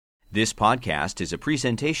This podcast is a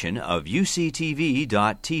presentation of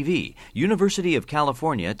UCTV.tv, University of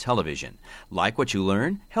California Television. Like what you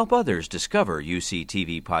learn? Help others discover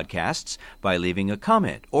UCTV podcasts by leaving a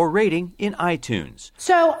comment or rating in iTunes.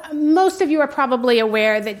 So most of you are probably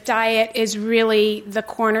aware that diet is really the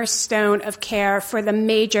cornerstone of care for the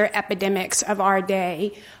major epidemics of our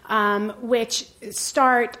day, which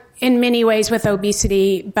start in many ways with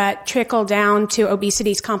obesity, but trickle down to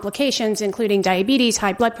obesity's complications, including diabetes,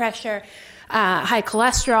 high blood pressure, high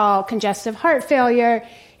cholesterol, congestive heart failure.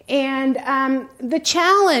 And the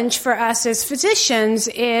challenge for us as physicians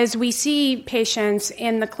is we see patients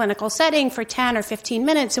in the clinical setting for 10 or 15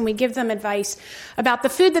 minutes, and we give them advice about the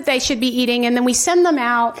food that they should be eating, and then we send them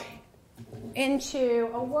out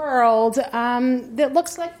into a world that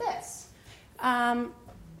looks like this.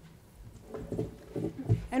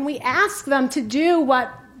 And we ask them to do what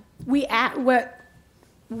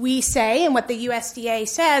we say and what the USDA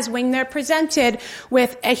says when they're presented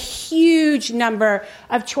with a huge number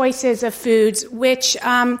of choices of foods, which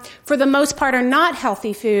for the most part are not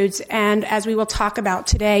healthy foods. And as we will talk about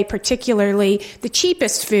today, particularly the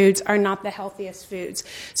cheapest foods are not the healthiest foods.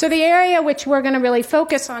 So the area which we're going to really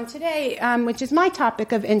focus on today, which is my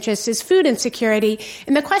topic of interest, is food insecurity.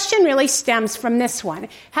 And the question really stems from this one.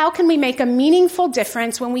 How can we make a meaningful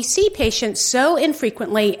difference when we see patients so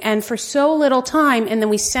infrequently and for so little time, and then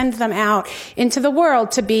we send them out into the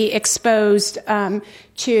world to be exposed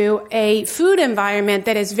to a food environment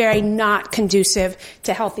that is very not conducive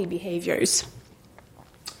to healthy behaviors?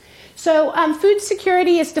 So food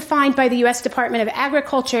security is defined by the U.S. Department of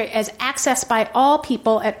Agriculture as access by all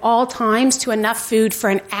people at all times to enough food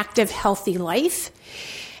for an active, healthy life.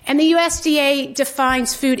 And the USDA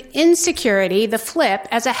defines food insecurity, the flip,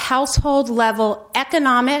 as a household-level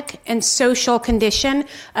economic and social condition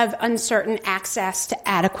of uncertain access to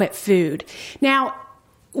adequate food. Now,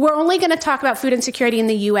 we're only going to talk about food insecurity in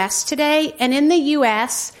the U.S. today, and in the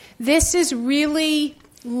U.S., this is really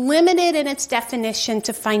limited in its definition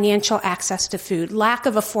to financial access to food, lack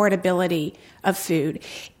of affordability of food.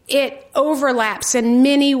 It overlaps in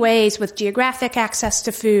many ways with geographic access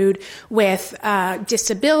to food, with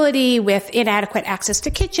disability, with inadequate access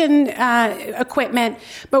to kitchen equipment,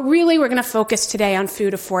 but really we're going to focus today on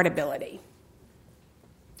food affordability.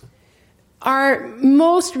 Our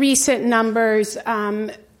most recent numbers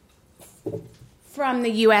from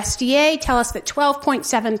the USDA tell us that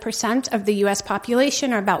 12.7% of the U.S.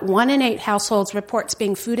 population, or about 1 in 8 households, reports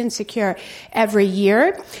being food insecure every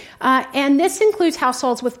year. And this includes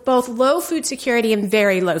households with both low food security and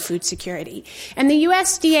very low food security. And the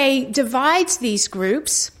USDA divides these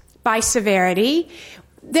groups by severity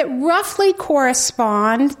that roughly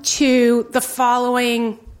correspond to the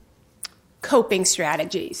following coping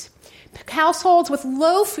strategies. Households with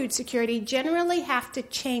low food security generally have to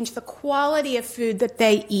change the quality of food that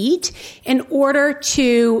they eat in order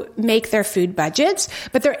to make their food budgets,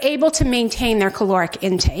 but they're able to maintain their caloric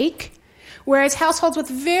intake. Whereas households with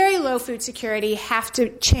very low food security have to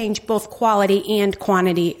change both quality and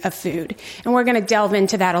quantity of food. And we're going to delve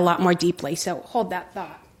into that a lot more deeply, so hold that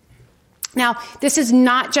thought. Now, this is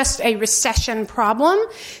not just a recession problem.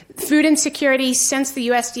 Food insecurity, since the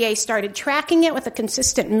USDA started tracking it with a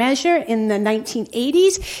consistent measure in the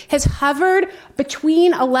 1980s, has hovered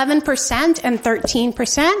between 11% and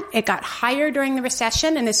 13%. It got higher during the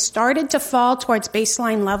recession and has started to fall towards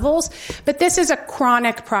baseline levels. But this is a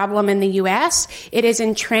chronic problem in the U.S. It is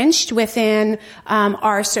entrenched within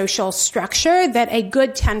our social structure that a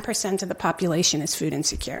good 10% of the population is food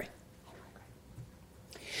insecure.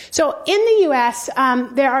 So in the U.S.,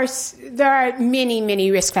 there are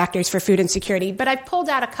many risk factors for food insecurity, but I've pulled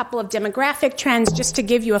out a couple of demographic trends just to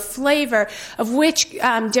give you a flavor of which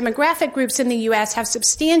demographic groups in the U.S. have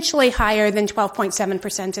substantially higher than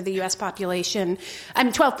 12.7% of the U.S. population,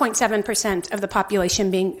 12.7% of the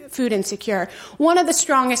population being food insecure. One of the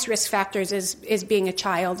strongest risk factors is being a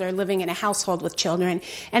child or living in a household with children.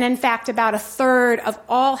 And in fact, about a third of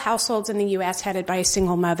all households in the U.S. headed by a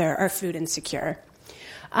single mother are food insecure.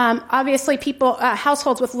 Obviously,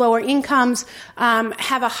 households with lower incomes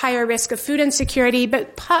have a higher risk of food insecurity,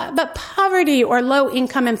 but poverty or low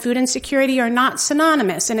income and food insecurity are not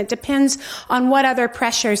synonymous, and it depends on what other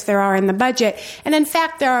pressures there are in the budget. And in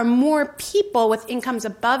fact, there are more people with incomes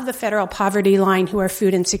above the federal poverty line who are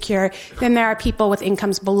food insecure than there are people with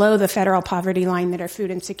incomes below the federal poverty line that are food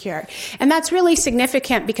insecure. And that's really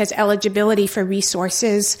significant because eligibility for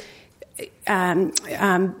resources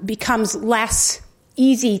becomes less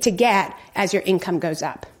easy to get as your income goes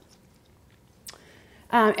up.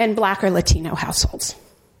 And Black or Latino households.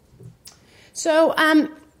 So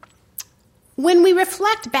When we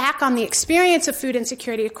reflect back on the experience of food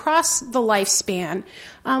insecurity across the lifespan,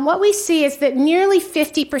 what we see is that nearly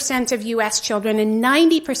 50% of U.S. children and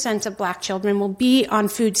 90% of Black children will be on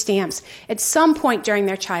food stamps at some point during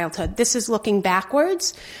their childhood. This is looking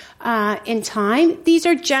backwards in time. These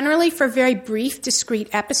are generally for very brief,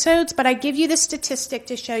 discrete episodes, but I give you the statistic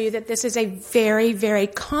to show you that this is a very, very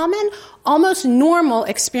common, almost normal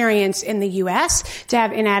experience in the U.S. to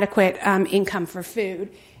have inadequate income for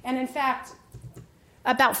food. And in fact,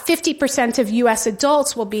 about 50% of U.S.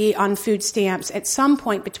 adults will be on food stamps at some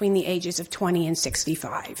point between the ages of 20 and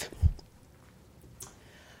 65.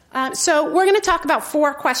 So we're going to talk about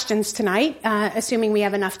 4 questions tonight, assuming we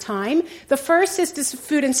have enough time. The first is, does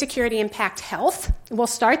food insecurity impact health? We'll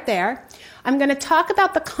start there. I'm going to talk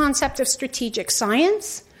about the concept of strategic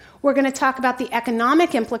science. We're going to talk about the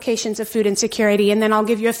economic implications of food insecurity, and then I'll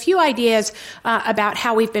give you a few ideas about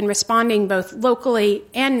how we've been responding both locally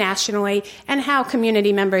and nationally, and how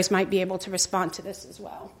community members might be able to respond to this as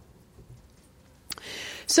well.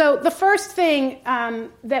 So the first thing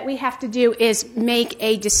that we have to do is make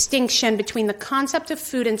a distinction between the concept of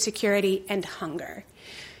food insecurity and hunger.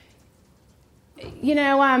 You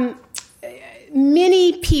know,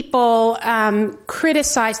 many people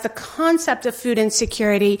criticize the concept of food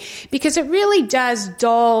insecurity because it really does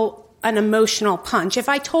dull an emotional punch. If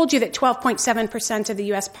I told you that 12.7% of the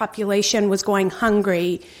U.S. population was going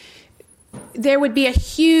hungry, there would be a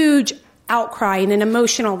huge outcry and an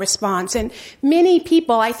emotional response. And many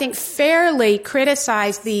people, I think, fairly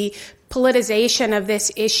criticize the politicization of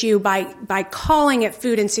this issue by calling it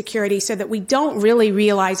food insecurity so that we don't really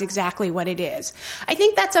realize exactly what it is. I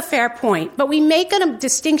think that's a fair point, but we make a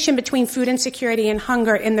distinction between food insecurity and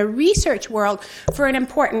hunger in the research world for an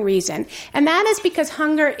important reason, and that is because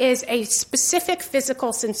hunger is a specific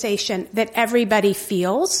physical sensation that everybody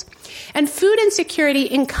feels, and food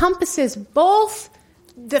insecurity encompasses both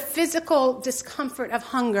the physical discomfort of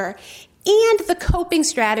hunger and the coping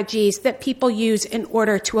strategies that people use in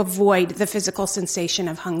order to avoid the physical sensation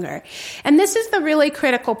of hunger. And this is the really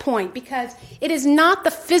critical point, because it is not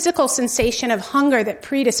the physical sensation of hunger that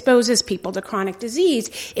predisposes people to chronic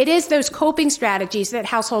disease. It is those coping strategies that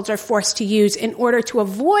households are forced to use in order to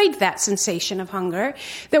avoid that sensation of hunger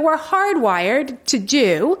that we're hardwired to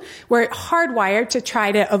do. We're hardwired to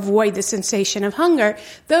try to avoid the sensation of hunger.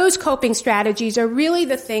 Those coping strategies are really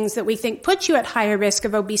the things that we think put you at higher risk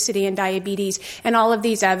of obesity and diabetes and all of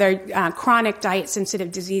these other chronic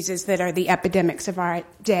diet-sensitive diseases that are the epidemics of our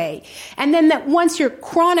day. And then that once you're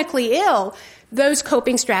chronically ill, those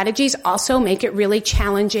coping strategies also make it really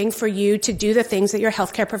challenging for you to do the things that your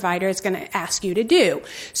healthcare provider is going to ask you to do.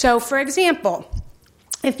 So, for example,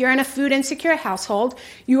 if you're in a food insecure household,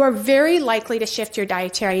 you are very likely to shift your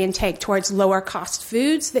dietary intake towards lower cost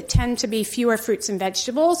foods that tend to be fewer fruits and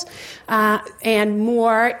vegetables and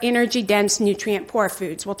more energy dense, nutrient poor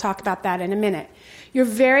foods. We'll talk about that in a minute. You're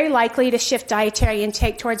very likely to shift dietary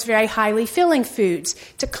intake towards very highly filling foods,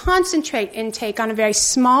 to concentrate intake on a very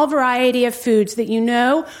small variety of foods that you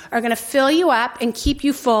know are going to fill you up and keep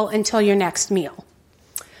you full until your next meal.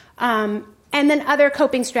 And then other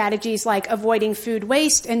coping strategies like avoiding food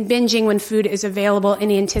waste and binging when food is available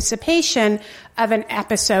in anticipation of an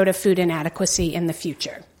episode of food inadequacy in the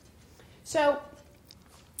future. So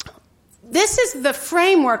this is the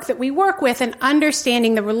framework that we work with in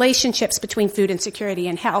understanding the relationships between food insecurity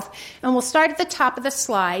and health. And we'll start at the top of the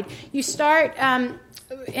slide. You start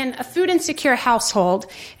in a food insecure household,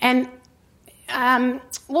 and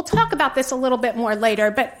we'll talk about this a little bit more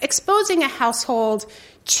later, but exposing a household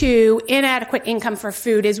to inadequate income for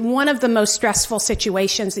food is one of the most stressful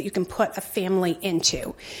situations that you can put a family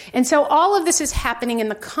into. And so all of this is happening in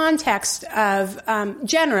the context of,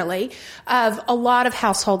 generally, of a lot of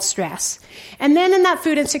household stress. And then in that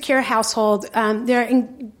food insecure household,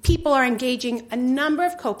 people are engaging a number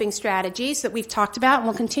of coping strategies that we've talked about and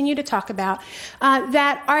we'll continue to talk about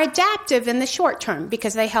that are adaptive in the short term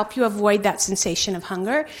because they help you avoid that sensation of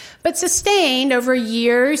hunger, but sustained over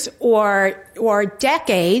years or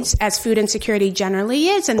decades, as food insecurity generally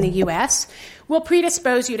is in the U.S., will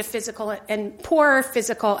predispose you to poor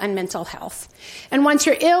physical and mental health. And once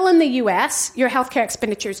you're ill in the U.S., your healthcare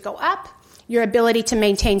expenditures go up, your ability to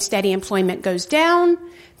maintain steady employment goes down.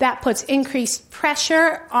 That puts increased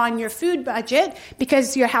pressure on your food budget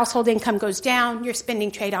because your household income goes down, your spending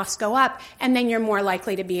trade-offs go up, and then you're more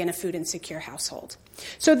likely to be in a food insecure household.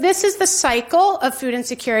 So this is the cycle of food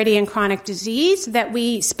insecurity and chronic disease that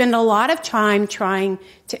we spend a lot of time trying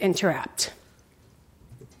to interrupt.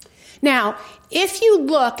 Now, if you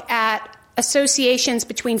look at associations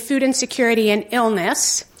between food insecurity and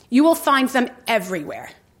illness, you will find them everywhere.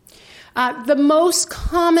 The most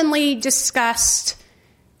commonly discussed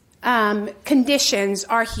conditions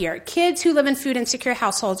are here. Kids who live in food insecure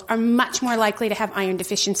households are much more likely to have iron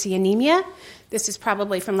deficiency anemia. This is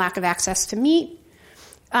probably from lack of access to meat.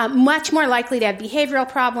 Much more likely to have behavioral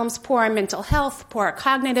problems, poor mental health, poor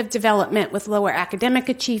cognitive development with lower academic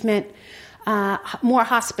achievement, more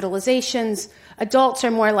hospitalizations. Adults are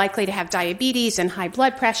more likely to have diabetes and high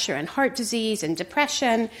blood pressure and heart disease and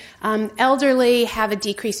depression. Elderly have a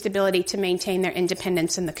decreased ability to maintain their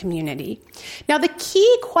independence in the community. Now, the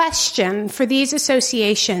key question for these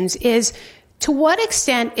associations is, to what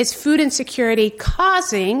extent is food insecurity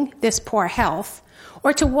causing this poor health?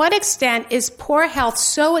 Or to what extent is poor health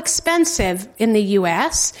so expensive in the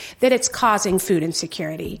U.S. that it's causing food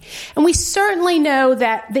insecurity? And we certainly know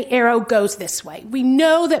that the arrow goes this way. We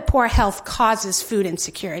know that poor health causes food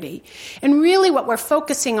insecurity. And really what we're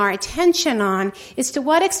focusing our attention on is, to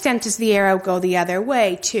what extent does the arrow go the other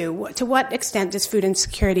way too? To what extent does food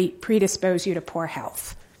insecurity predispose you to poor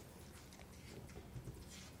health?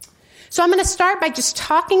 So I'm going to start by just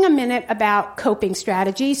talking a minute about coping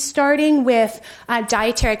strategies, starting with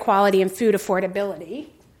dietary quality and food affordability.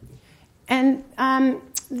 And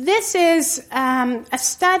this is a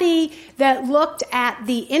study that looked at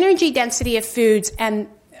the energy density of foods and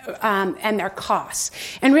their costs.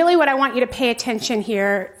 And really what I want you to pay attention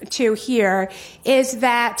here is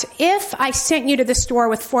that if I sent you to the store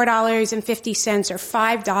with $4.50 or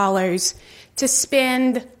 $5 to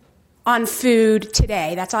spend on food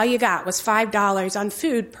today, that's all you got was $5 on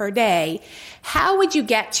food per day, how would you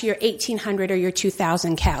get to your 1,800 or your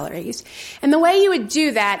 2,000 calories? And the way you would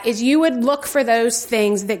do that is you would look for those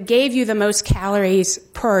things that gave you the most calories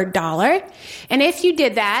per dollar. And if you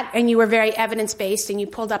did that, and you were very evidence-based, and you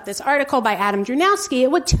pulled up this article by Adam Drewnowski, it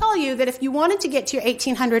would tell you that if you wanted to get to your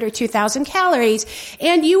 1,800 or 2,000 calories,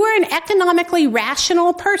 and you were an economically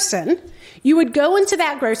rational person, you would go into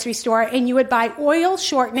that grocery store and you would buy oil,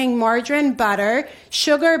 shortening, margarine, butter,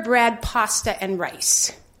 sugar, bread, pasta, and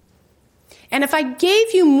rice. And if I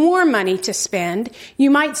gave you more money to spend, you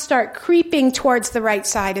might start creeping towards the right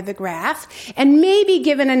side of the graph, and maybe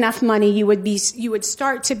given enough money, you would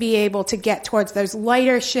start to be able to get towards those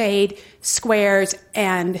lighter shade squares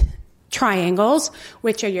and triangles,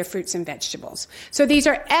 which are your fruits and vegetables. So these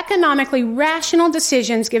are economically rational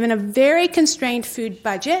decisions given a very constrained food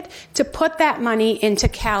budget to put that money into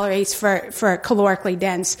calories for calorically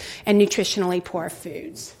dense and nutritionally poor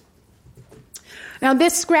foods. Now,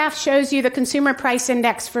 this graph shows you the consumer price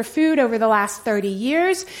index for food over the last 30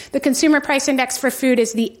 years. The consumer price index for food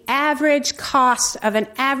is the average cost of an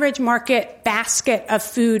average market basket of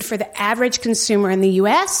food for the average consumer in the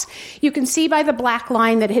U.S. You can see by the black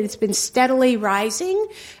line that it has been steadily rising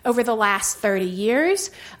over the last 30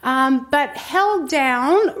 years, but held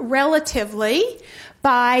down relatively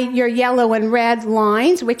by your yellow and red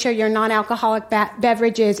lines, which are your non-alcoholic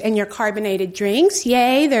beverages and your carbonated drinks.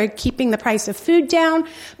 Yay, they're keeping the price of food down,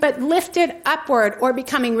 but lifted upward or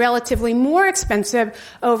becoming relatively more expensive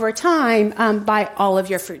over time by all of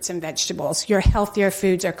your fruits and vegetables. Your healthier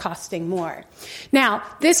foods are costing more. Now,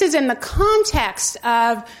 this is in the context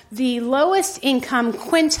of the lowest income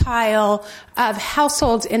quintile of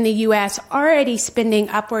households in the U.S. already spending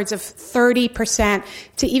upwards of 30%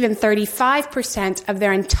 to even 35% of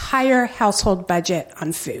their entire household budget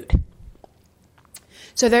on food.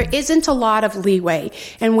 So there isn't a lot of leeway.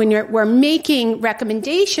 And when we're making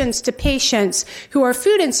recommendations to patients who are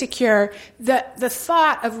food insecure, the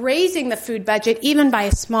thought of raising the food budget, even by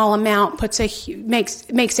a small amount,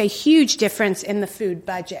 makes a huge difference in the food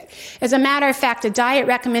budget. As a matter of fact, a diet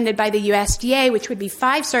recommended by the USDA, which would be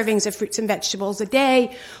 5 servings of fruits and vegetables a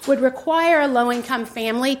day, would require a low-income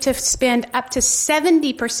family to spend up to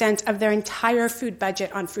 70% of their entire food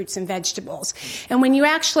budget on fruits and vegetables. And when you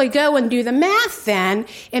actually go and do the math then,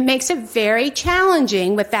 it makes it very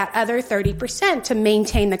challenging with that other 30% to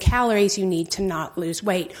maintain the calories you need to not lose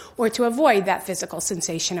weight or to avoid that physical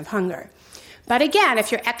sensation of hunger. But again,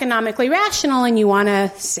 if you're economically rational and you want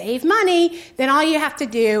to save money, then all you have to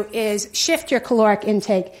do is shift your caloric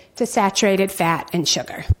intake to saturated fat and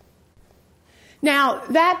sugar. Now,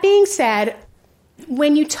 that being said,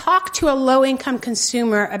 when you talk to a low-income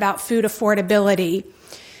consumer about food affordability,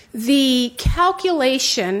 the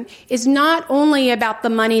calculation is not only about the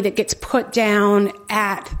money that gets put down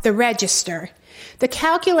at the register. The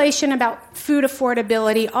calculation about food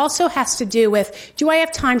affordability also has to do with, do I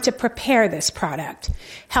have time to prepare this product?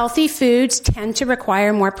 Healthy foods tend to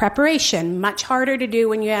require more preparation, much harder to do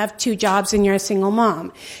when you have 2 jobs and you're a single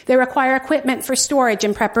mom. They require equipment for storage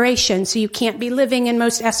and preparation, so you can't be living in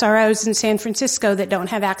most SROs in San Francisco that don't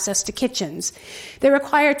have access to kitchens. They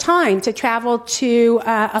require time to travel to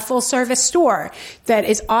a full-service store that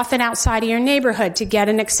is often outside of your neighborhood to get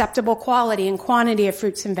an acceptable quality and quantity of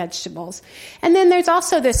fruits and vegetables. And then there's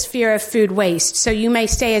also this fear of food waste. So you may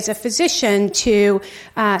say as a physician to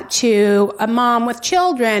a mom with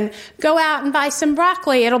children, go out and buy some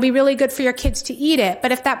broccoli. It'll be really good for your kids to eat it.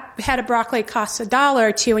 But if that head of broccoli costs $1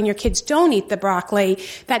 or $2 and your kids don't eat the broccoli,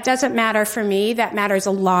 that doesn't matter for me. That matters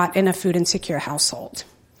a lot in a food insecure household.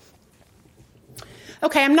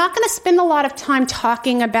 Okay, I'm not going to spend a lot of time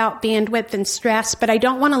talking about bandwidth and stress, but I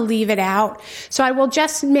don't want to leave it out. So I will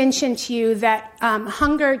just mention to you that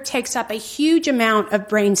hunger takes up a huge amount of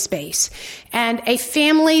brain space. And a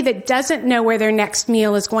family that doesn't know where their next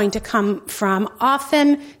meal is going to come from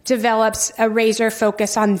often develops a razor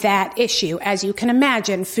focus on that issue. As you can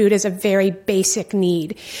imagine, food is a very basic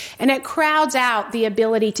need. And it crowds out the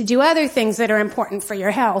ability to do other things that are important for your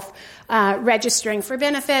health, registering for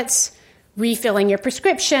benefits, refilling your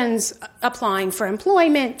prescriptions, applying for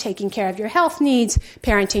employment, taking care of your health needs,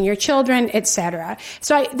 parenting your children, etc.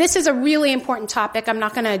 So this is a really important topic. I'm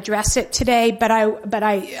not going to address it today, but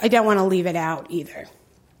I don't want to leave it out either.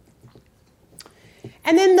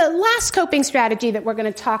 And then the last coping strategy that we're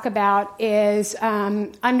going to talk about is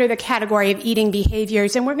under the category of eating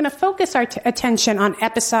behaviors, and we're going to focus our attention on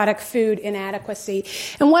episodic food inadequacy.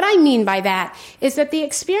 And what I mean by that is that the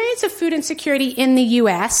experience of food insecurity in the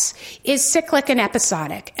U.S. is cyclic and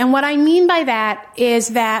episodic. And what I mean by that is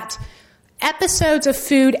that episodes of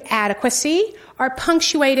food adequacy are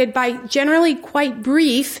punctuated by generally quite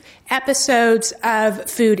brief episodes of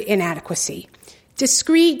food inadequacy.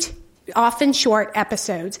 Discrete, often short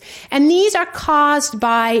episodes. And these are caused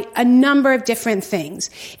by a number of different things.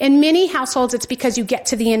 In many households, it's because you get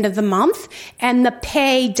to the end of the month and the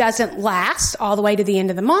pay doesn't last all the way to the end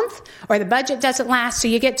of the month, or the budget doesn't last, so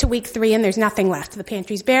you get to week 3 and there's nothing left. The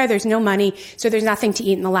pantry's bare, there's no money, so there's nothing to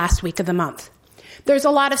eat in the last week of the month. There's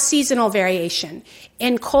a lot of seasonal variation.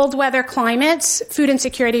 In cold weather climates, food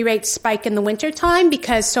insecurity rates spike in the wintertime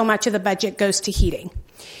because so much of the budget goes to heating.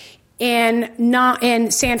 In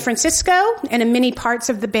San Francisco and in many parts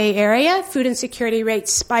of the Bay Area, food insecurity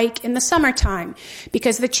rates spike in the summertime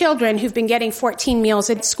because the children who've been getting 14 meals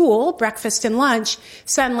at school, breakfast and lunch,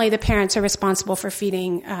 suddenly the parents are responsible for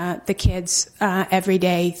feeding the kids every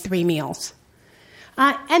day 3 meals.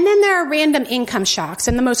 And then there are random income shocks,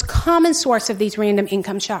 and the most common source of these random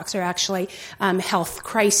income shocks are actually health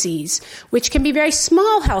crises, which can be very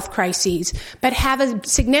small health crises, but have a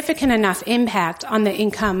significant enough impact on the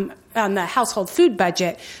income, on the household food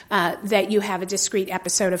budget, that you have a discrete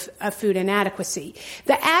episode of food inadequacy.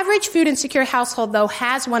 The average food insecure household, though,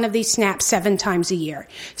 has one of these snaps 7 times a year.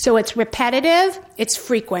 So it's repetitive, it's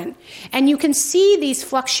frequent. And you can see these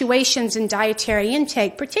fluctuations in dietary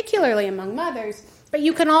intake, particularly among mothers, but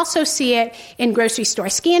you can also see it in grocery store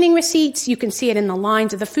scanning receipts. You can see it in the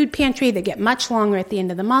lines of the food pantry that get much longer at the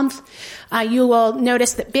end of the month. You will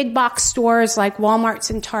notice that big box stores like Walmarts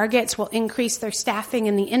and Targets will increase their staffing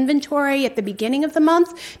in the inventory at the beginning of the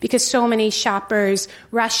month because so many shoppers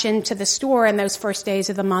rush into the store in those first days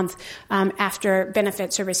of the month after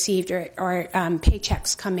benefits are received or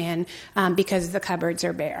paychecks come in because the cupboards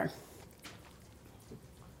are bare.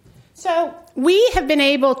 So we have been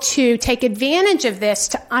able to take advantage of this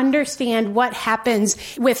to understand what happens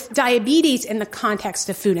with diabetes in the context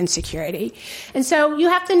of food insecurity. And so you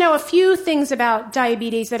have to know a few things about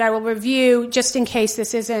diabetes that I will review just in case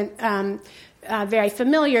this isn't very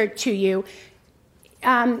familiar to you.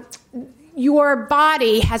 Your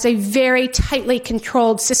body has a very tightly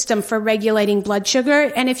controlled system for regulating blood sugar,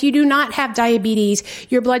 and if you do not have diabetes,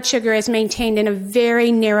 your blood sugar is maintained in a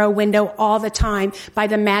very narrow window all the time by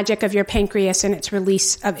the magic of your pancreas and its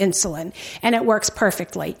release of insulin, and it works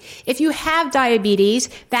perfectly. If you have diabetes,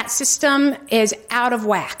 that system is out of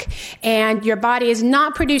whack, and your body is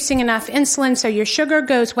not producing enough insulin, so your sugar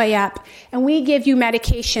goes way up, and we give you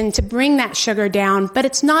medication to bring that sugar down, but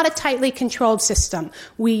it's not a tightly controlled system.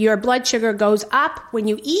 Your blood sugar goes up when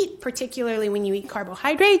you eat, particularly when you eat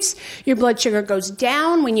carbohydrates. Your blood sugar goes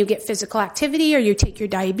down when you get physical activity or you take your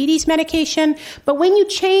diabetes medication. But when you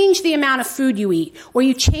change the amount of food you eat or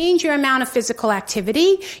you change your amount of physical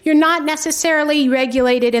activity, you're not necessarily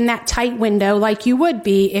regulated in that tight window like you would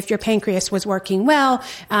be if your pancreas was working well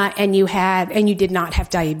and you did not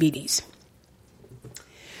have diabetes.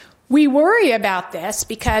 We worry about this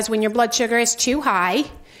because when your blood sugar is too high,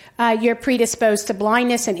 you're predisposed to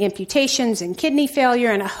blindness and amputations and kidney failure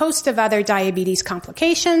and a host of other diabetes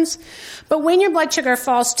complications. But when your blood sugar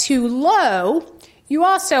falls too low, you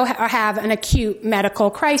also have an acute medical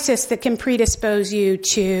crisis that can predispose you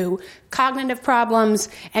to cognitive problems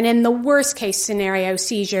and, in the worst case scenario,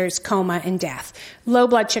 seizures, coma, and death. Low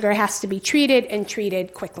blood sugar has to be treated and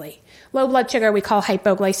treated quickly. Low blood sugar we call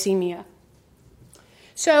hypoglycemia.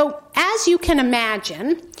 So, as you can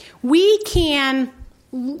imagine, we can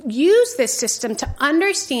use this system to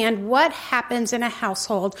understand what happens in a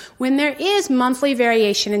household when there is monthly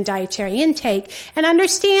variation in dietary intake and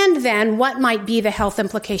understand then what might be the health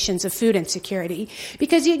implications of food insecurity.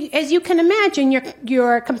 Because as you can imagine,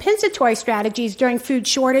 your compensatory strategies during food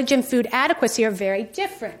shortage and food adequacy are very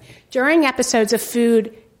different. During episodes of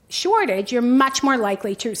food shortage, you're much more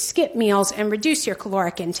likely to skip meals and reduce your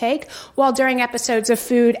caloric intake, while during episodes of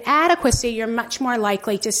food adequacy, you're much more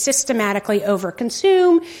likely to systematically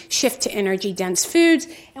overconsume, shift to energy-dense foods.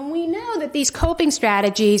 And we know that these coping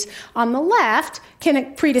strategies on the left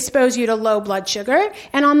can predispose you to low blood sugar,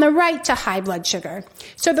 and on the right to high blood sugar.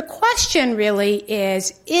 So the question really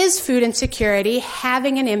is food insecurity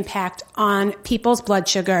having an impact on people's blood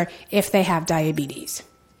sugar if they have diabetes?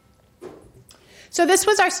 So this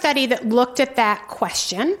was our study that looked at that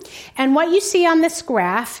question. And what you see on this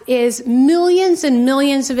graph is millions and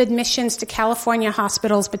millions of admissions to California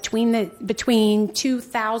hospitals between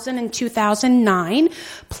 2000 and 2009,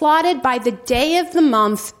 plotted by the day of the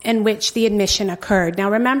month in which the admission occurred.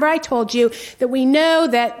 Now, remember I told you that we know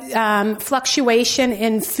that fluctuation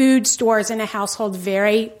in food stores in a household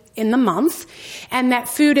vary in the month, and that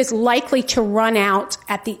food is likely to run out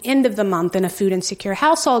at the end of the month in a food insecure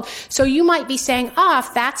household. So you might be saying,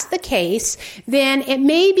 if that's the case, then it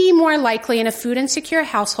may be more likely in a food insecure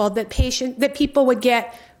household that people would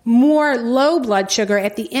get more low blood sugar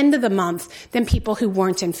at the end of the month than people who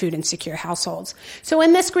weren't in food insecure households. So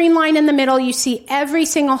in this green line in the middle, you see every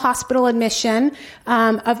single hospital admission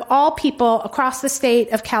of all people across the state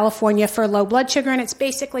of California for low blood sugar, and it's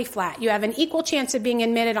basically flat. You have an equal chance of being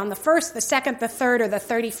admitted on the 1st, the 2nd, the 3rd, or the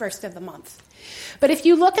 31st of the month. But if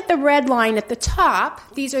you look at the red line at the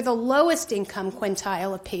top, these are the lowest income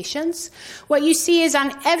quintile of patients. What you see is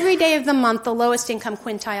on every day of the month, the lowest income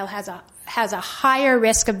quintile has a higher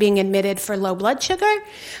risk of being admitted for low blood sugar,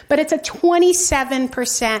 but it's a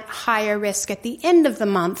 27% higher risk at the end of the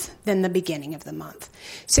month than the beginning of the month,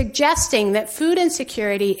 suggesting that food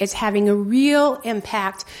insecurity is having a real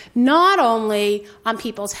impact not only on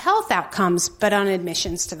people's health outcomes, but on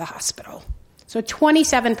admissions to the hospital. So a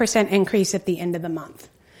 27% increase at the end of the month.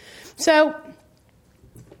 So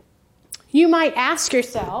you might ask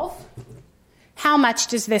yourself, how much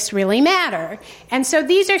does this really matter? And so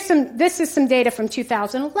this is some data from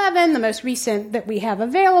 2011, the most recent that we have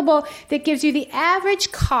available, that gives you the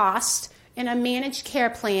average cost in a managed care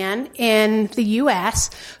plan in the U.S.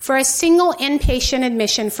 for a single inpatient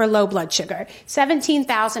admission for low blood sugar,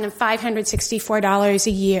 $17,564 a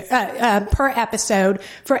year per episode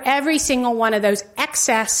for every single one of those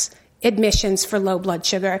excess admissions for low blood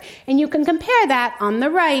sugar. And you can compare that on the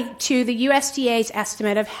right to the USDA's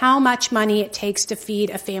estimate of how much money it takes to feed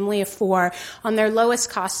a family of 4 on their lowest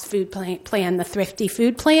cost food plan, the Thrifty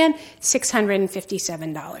Food Plan,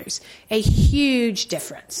 $657. A huge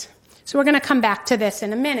difference. So we're going to come back to this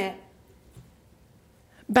in a minute.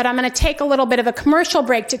 But I'm going to take a little bit of a commercial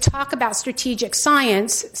break to talk about strategic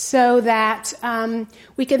science so that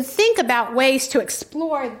we can think about ways to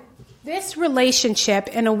explore this relationship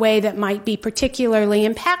in a way that might be particularly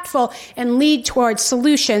impactful and lead towards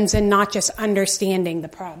solutions and not just understanding the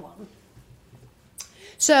problem.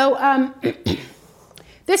 So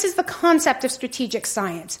this is the concept of strategic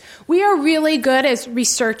science. We are really good as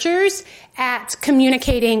researchers at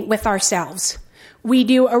communicating with ourselves. We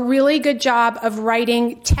do a really good job of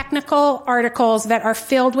writing technical articles that are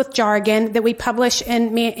filled with jargon that we publish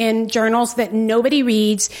in journals that nobody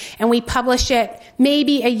reads, and we publish it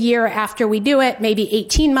maybe a year after we do it, maybe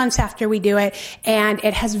 18 months after we do it, and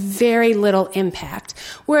it has very little impact.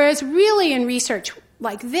 Whereas really in research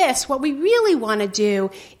like this, what we really want to do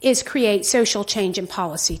is create social change and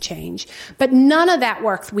policy change. But none of that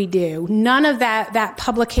work we do, none of that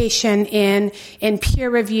publication in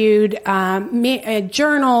peer-reviewed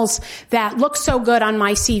journals that look so good on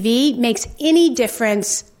my CV makes any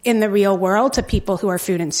difference in the real world to people who are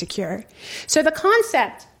food insecure. So the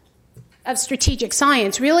concept of strategic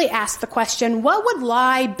science really asks the question, what would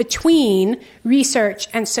lie between research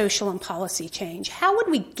and social and policy change? How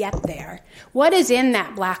would we get there? What is in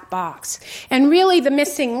that black box? And really the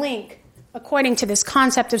missing link according to this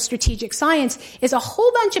concept of strategic science, is a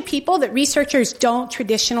whole bunch of people that researchers don't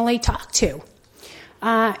traditionally talk to.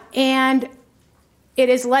 And it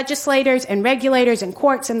is legislators and regulators and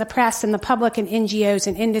courts and the press and the public and NGOs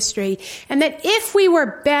and industry. And that if we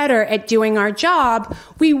were better at doing our job,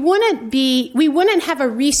 we wouldn't have a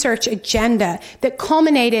research agenda that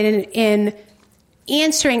culminated in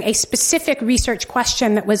answering a specific research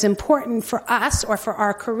question that was important for us or for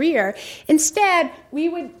our career. Instead, we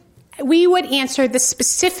would answer the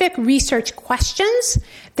specific research questions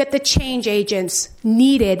that the change agents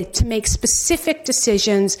needed to make specific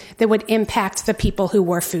decisions that would impact the people who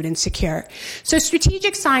were food insecure. So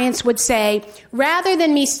strategic science would say, rather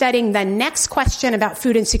than me studying the next question about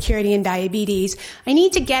food insecurity and diabetes, I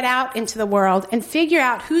need to get out into the world and figure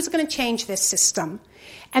out who's going to change this system.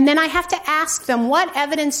 And then I have to ask them, what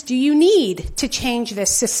evidence do you need to change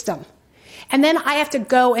this system? And then I have to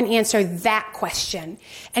go and answer that question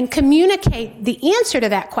and communicate the answer to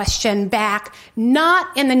that question back,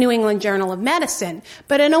 not in the New England Journal of Medicine,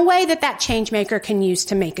 but in a way that that change maker can use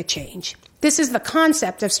to make a change. This is the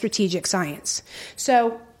concept of strategic science.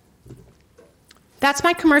 So that's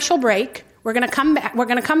my commercial break. We're going to come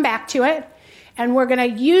back to it, and we're going to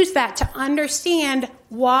use that to understand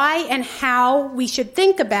why and how we should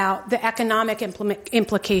think about the economic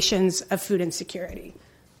implications of food insecurity.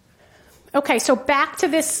 Okay, so back to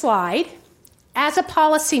this slide. As a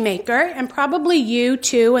policymaker, and probably you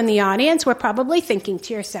too in the audience, we're probably thinking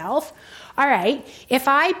to yourself, all right, if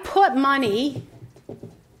I put money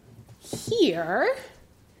here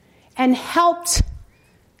and helped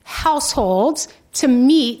households to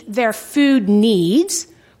meet their food needs,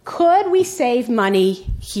 could we save money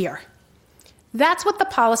here? That's what the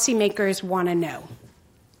policymakers want to know.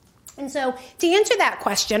 And so to answer that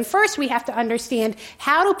question, first we have to understand,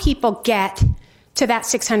 how do people get to that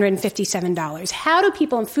 $657? How do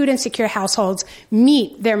people in food insecure households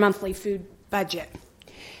meet their monthly food budget?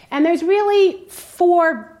 And there's really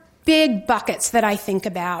 4 big buckets that I think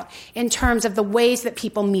about in terms of the ways that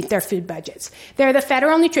people meet their food budgets. There are the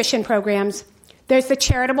federal nutrition programs, there's the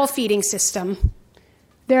charitable feeding system,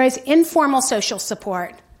 there is informal social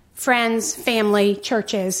support, friends, family,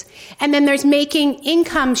 churches, and then there's making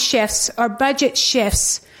income shifts or budget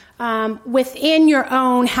shifts within your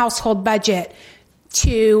own household budget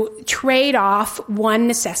to trade off one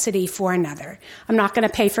necessity for another. I'm not going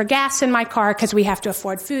to pay for gas in my car because we have to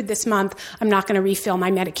afford food this month. I'm not going to refill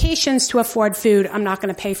my medications to afford food. I'm not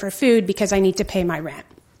going to pay for food because I need to pay my rent.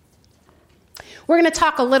 We're going to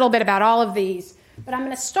talk a little bit about all of these, but I'm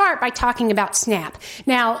going to start by talking about SNAP.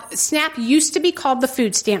 Now, SNAP used to be called the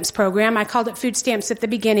Food Stamps Program. I called it Food Stamps at the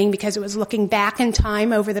beginning because it was looking back in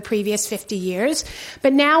time over the previous 50 years.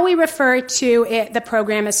 But now we refer to the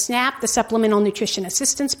program as SNAP, the Supplemental Nutrition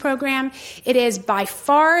Assistance Program. It is by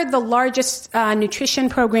far the largest nutrition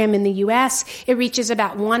program in the U.S. It reaches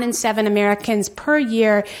about 1 in 7 Americans per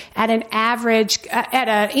year at an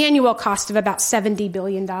annual cost of about $70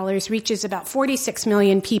 billion, reaches about 46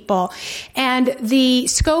 million people. And the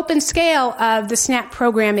scope and scale of the SNAP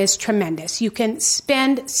program is tremendous. You can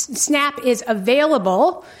SNAP is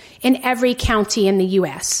available in every county in the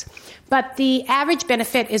U.S., but the average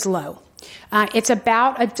benefit is low. It's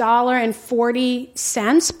about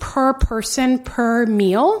 $1.40 per person per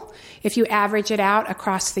meal if you average it out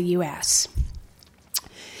across the U.S.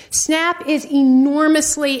 SNAP is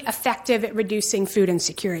enormously effective at reducing food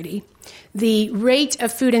insecurity. The rate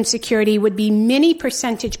of food insecurity would be many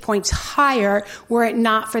percentage points higher were it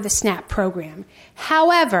not for the SNAP program.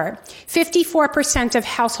 However, 54% of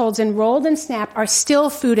households enrolled in SNAP are still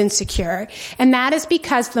food insecure, and that is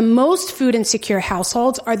because the most food insecure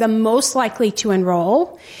households are the most likely to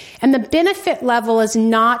enroll, and the benefit level is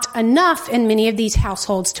not enough in many of these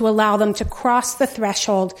households to allow them to cross the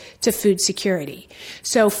threshold to food security.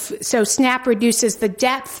 So SNAP reduces the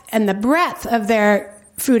depth and the breadth of their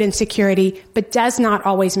food insecurity, but does not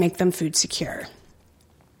always make them food secure.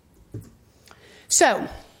 So,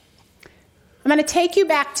 I'm going to take you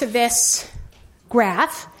back to this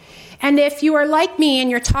graph, and if you are like me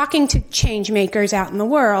and you're talking to change makers out in the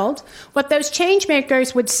world, what those change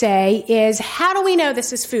makers would say is, how do we know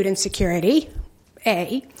this is food insecurity,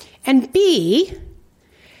 A, and B,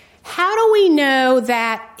 how do we know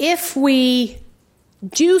that if we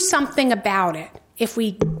do something about it, if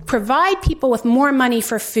we provide people with more money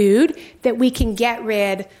for food, that we can get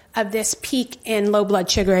rid of this peak in low blood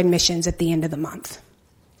sugar admissions at the end of the month?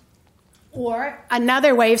 Or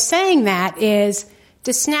another way of saying that is,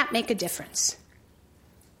 does SNAP make a difference?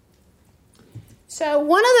 So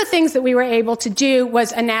one of the things that we were able to do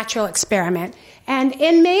was a natural experiment. And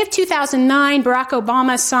in May of 2009, Barack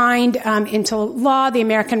Obama signed into law the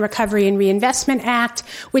American Recovery and Reinvestment Act,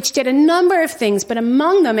 which did a number of things, but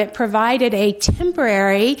among them it provided a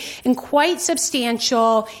temporary and quite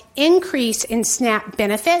substantial increase in SNAP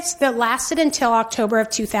benefits that lasted until October of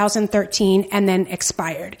 2013 and then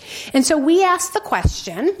expired. And so we asked the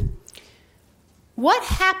question, what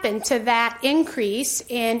happened to that increase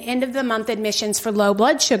in end-of-the-month admissions for low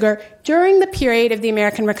blood sugar during the period of the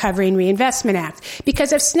American Recovery and Reinvestment Act?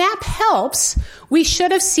 Because if SNAP helps, we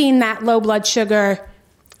should have seen that low blood sugar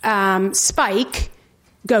spike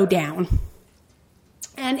go down.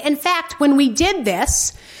 And in fact, when we did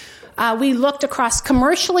this, we looked across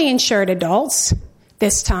commercially insured adults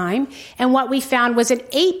this time, and what we found was an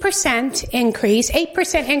 8% increase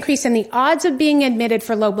in the odds of being admitted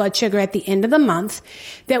for low blood sugar at the end of the month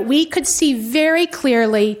that we could see very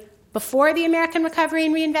clearly before the American Recovery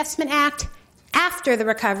and Reinvestment Act, after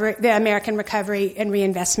the American Recovery and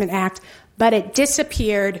Reinvestment Act, but it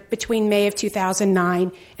disappeared between May of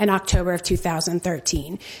 2009 and October of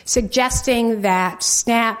 2013, suggesting that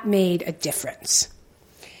SNAP made a difference.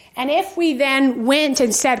 And if we then went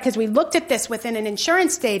and said, because we looked at this within an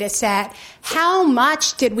insurance data set, how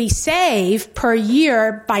much did we save per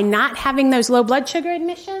year by not having those low blood sugar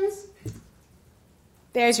admissions?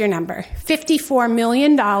 There's your number. $54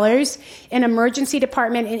 million in emergency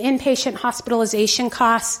department and inpatient hospitalization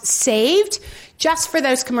costs saved just for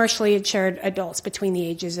those commercially insured adults between the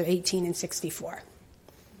ages of 18 and 64.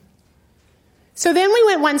 So then we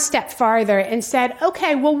went one step farther and said,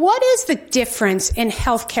 okay, well, what is the difference in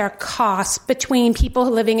healthcare costs between people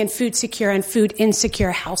living in food secure and food insecure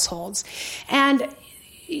households? And,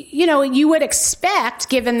 you know, you would expect,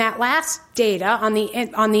 given that last data on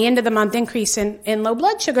the end of the month increase in low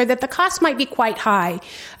blood sugar, that the cost might be quite high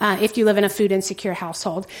if you live in a food insecure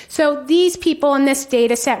household. So these people in this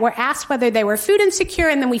data set were asked whether they were food insecure,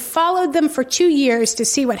 and then we followed them for 2 years to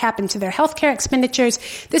see what happened to their healthcare expenditures.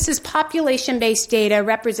 This is population-based data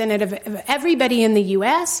representative of everybody in the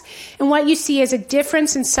U.S., and what you see is a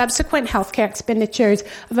difference in subsequent healthcare expenditures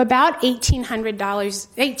of about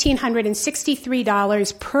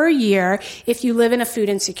 $1,863 per year if you live in a food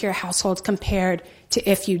insecure household compared to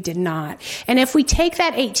if you did not. And if we take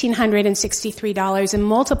that $1,863 and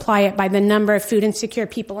multiply it by the number of food insecure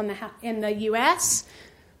people in the U.S.,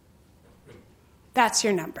 that's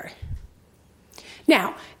your number.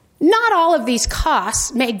 Now, not all of these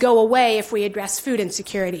costs may go away if we address food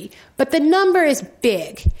insecurity, but the number is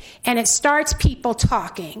big, and it starts people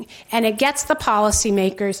talking, and it gets the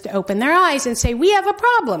policymakers to open their eyes and say, we have a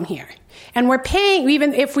problem here. And we're paying,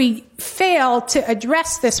 even if we fail to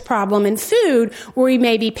address this problem in food, we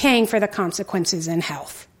may be paying for the consequences in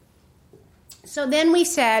health. So then we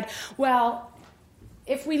said, well,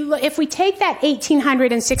 if we take that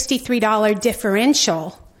 $1,863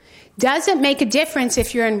 differential, does it make a difference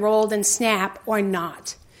if you're enrolled in SNAP or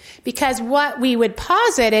not? Because what we would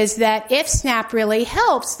posit is that if SNAP really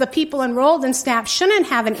helps, the people enrolled in SNAP shouldn't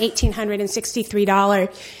have an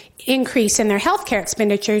 $1,863 increase in their healthcare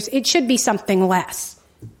expenditures. It should be something less.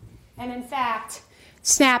 And in fact,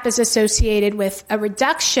 SNAP is associated with a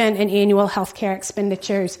reduction in annual healthcare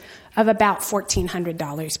expenditures of about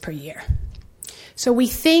 $1,400 per year. So we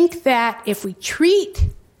think that if we treat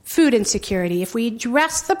food insecurity, if we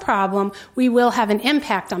address the problem, we will have an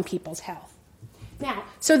impact on people's health. Now,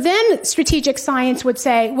 so then strategic science would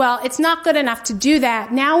say, well, it's not good enough to do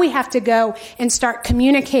that. Now we have to go and start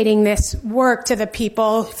communicating this work to the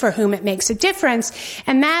people for whom it makes a difference.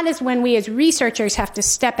 And that is when we as researchers have to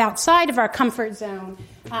step outside of our comfort zone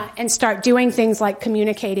and start doing things like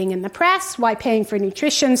communicating in the press, why paying for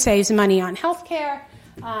nutrition saves money on health care.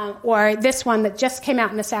 Or this one that just came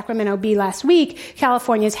out in the Sacramento Bee last week,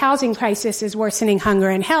 California's housing crisis is worsening hunger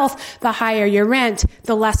and health. The higher your rent,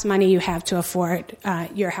 the less money you have to afford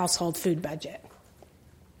your household food budget.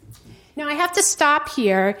 Now, I have to stop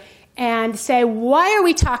here and say, why are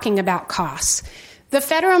we talking about costs? The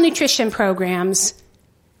federal nutrition programs,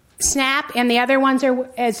 SNAP and the other ones are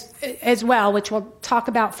as well, which we'll talk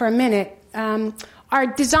about for a minute, are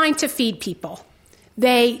designed to feed people.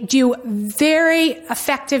 They do very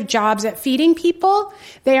effective jobs at feeding people.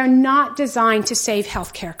 They are not designed to save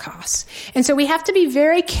healthcare costs. And so we have to be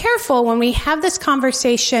very careful when we have this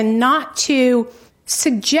conversation not to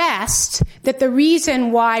suggest that the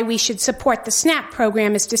reason why we should support the SNAP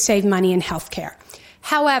program is to save money in healthcare.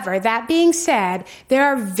 However, that being said, there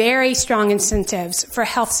are very strong incentives for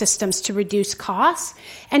health systems to reduce costs,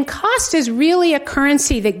 and cost is really a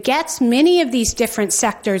currency that gets many of these different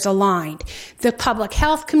sectors aligned. The public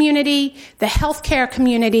health community, the healthcare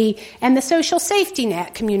community, and the social safety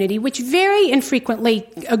net community, which very infrequently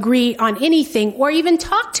agree on anything or even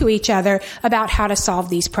talk to each other about how to solve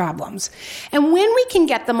these problems. And when we can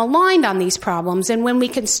get them aligned on these problems, and when we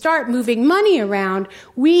can start moving money around,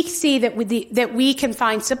 we see that we can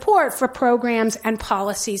find support for programs and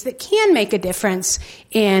policies that can make a difference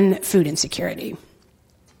in food insecurity.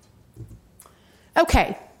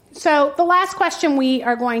 Okay, so the last question we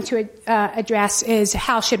are going to address is,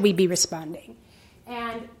 how should we be responding?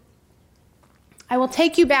 And I will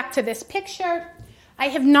take you back to this picture. I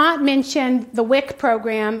have not mentioned the WIC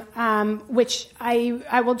program, which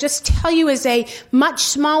I will just tell you is a much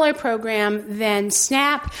smaller program than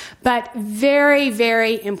SNAP, but very,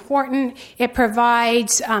 very important. It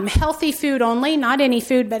provides healthy food only, not any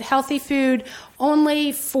food, but healthy food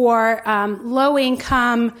only for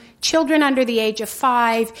low-income children under the age of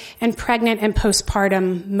 5 and pregnant and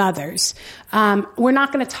postpartum mothers. We're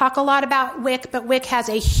not going to talk a lot about WIC, but WIC has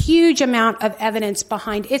a huge amount of evidence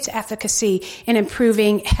behind its efficacy in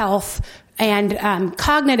improving health and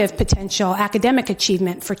cognitive potential, academic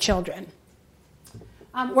achievement for children.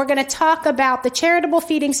 We're going to talk about the charitable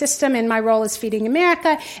feeding system in my role as Feeding America,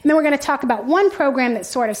 and then we're going to talk about one program that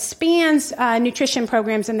sort of spans nutrition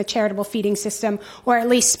programs in the charitable feeding system, or at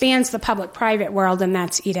least spans the public-private world, and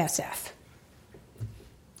that's EAT-SF.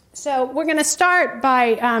 So we're going to start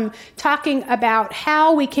by talking about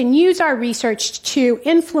how we can use our research to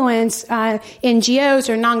influence NGOs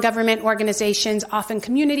or non-government organizations, often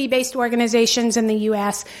community-based organizations in the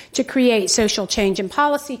U.S., to create social change and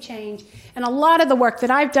policy change. And a lot of the work that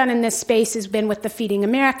I've done in this space has been with the Feeding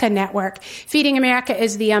America network. Feeding America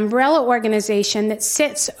is the umbrella organization that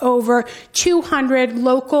sits over 200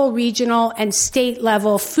 local, regional, and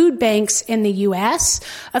state-level food banks in the U.S.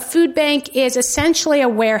 A food bank is essentially a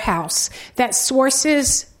warehouse that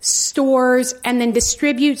sources, stores, and then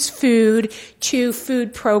distributes food to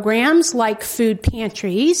food programs like food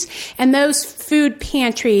pantries. And those food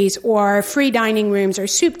pantries or free dining rooms or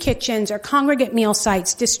soup kitchens or congregate meal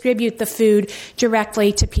sites distribute the food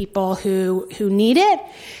directly to people who need it.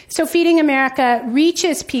 So Feeding America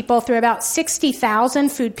reaches people through about 60,000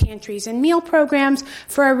 food pantries and meal programs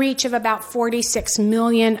for a reach of about 46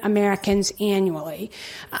 million Americans annually.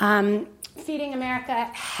 Feeding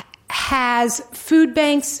America has food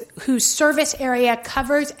banks whose service area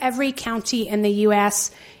covers every county in the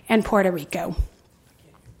U.S. and Puerto Rico.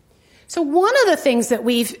 So one of the things that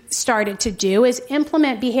we've started to do is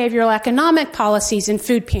implement behavioral economic policies in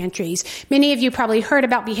food pantries. Many of you probably heard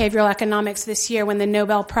about behavioral economics this year when the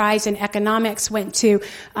Nobel Prize in Economics went to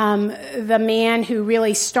the man who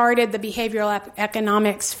really started the behavioral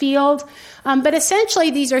economics field. But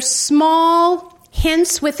essentially, these are small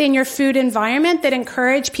hints within your food environment that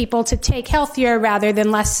encourage people to take healthier rather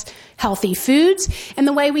than less healthy foods. And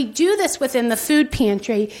the way we do this within the food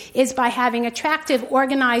pantry is by having attractive,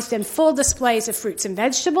 organized, and full displays of fruits and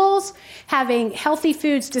vegetables, having healthy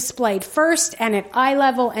foods displayed first and at eye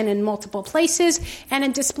level and in multiple places, and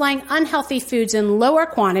in displaying unhealthy foods in lower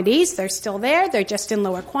quantities. They're still there, they're just in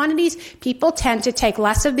lower quantities. People tend to take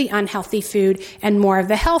less of the unhealthy food and more of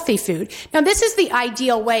the healthy food. Now, this is the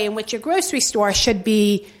ideal way in which your grocery store should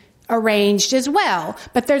be arranged as well.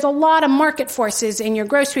 But there's a lot of market forces in your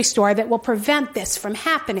grocery store that will prevent this from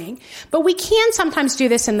happening. But we can sometimes do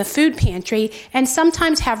this in the food pantry and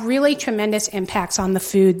sometimes have really tremendous impacts on the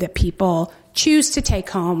food that people choose to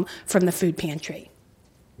take home from the food pantry.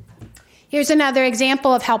 Here's another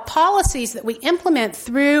example of how policies that we implement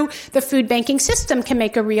through the food banking system can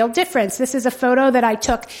make a real difference. This is a photo that I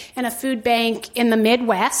took in a food bank in the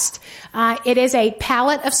Midwest. It is a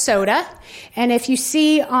pallet of soda. And if you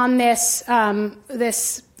see on this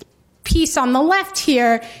piece on the left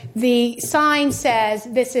here, the sign says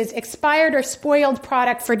this is expired or spoiled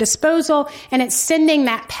product for disposal, and it's sending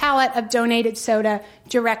that pallet of donated soda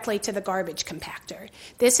directly to the garbage compactor.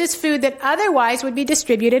 This is food that otherwise would be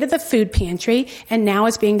distributed at the food pantry and now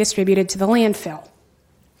is being distributed to the landfill.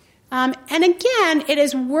 And again, it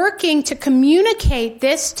is working to communicate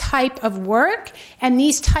this type of work and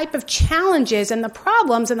these type of challenges and the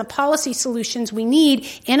problems and the policy solutions we need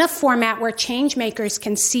in a format where change makers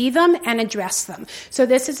can see them and address them. So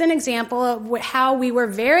this is an example of how we were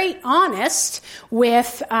very honest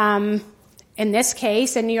with in this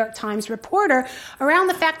case, a New York Times reporter, around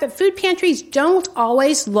the fact that food pantries don't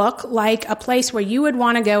always look like a place where you would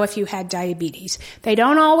want to go if you had diabetes. They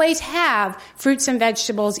don't always have fruits and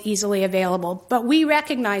vegetables easily available, but we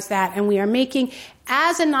recognize that, and we are making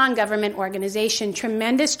as a non-government organization,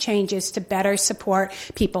 tremendous changes to better support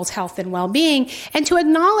people's health and well-being, and to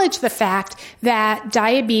acknowledge the fact that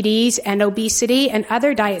diabetes and obesity and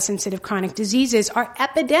other diet-sensitive chronic diseases are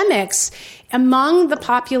epidemics among the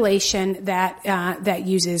population that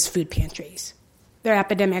uses food pantries. They're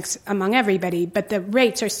epidemics among everybody, but the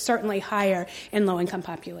rates are certainly higher in low-income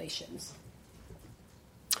populations.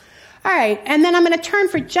 All right, and then I'm going to turn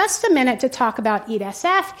for just a minute to talk about Eat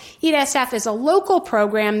SF. Eat SF is a local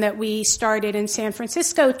program that we started in San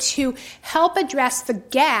Francisco to help address the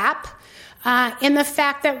gap in the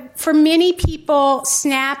fact that for many people,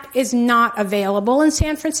 SNAP is not available in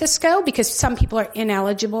San Francisco because some people are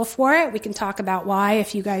ineligible for it. We can talk about why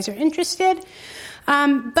if you guys are interested.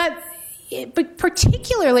 But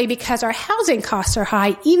particularly because our housing costs are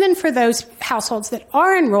high, even for those households that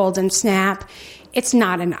are enrolled in SNAP, it's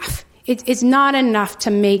not enough. It's not enough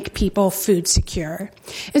to make people food secure.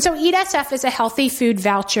 And so Eat SF is a healthy food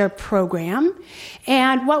voucher program.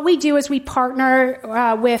 And what we do is we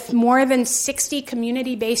partner with more than 60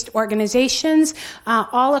 community-based organizations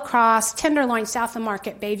all across Tenderloin, South of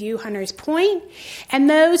Market, Bayview, Hunters Point. And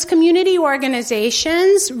those community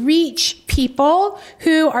organizations reach people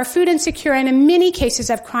who are food insecure and in many cases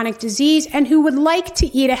have chronic disease and who would like to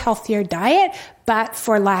eat a healthier diet, but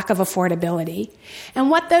for lack of affordability. And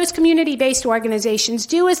what those community-based organizations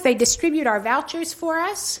do is they distribute our vouchers for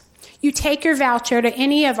us. You take your voucher to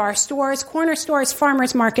any of our stores, corner stores,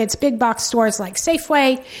 farmers markets, big box stores like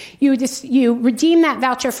Safeway. You redeem that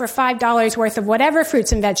voucher for $5 worth of whatever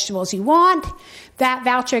fruits and vegetables you want. That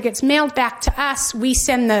voucher gets mailed back to us. We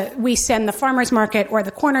send the farmers market or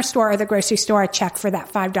the corner store or the grocery store a check for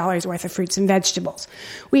that $5 worth of fruits and vegetables.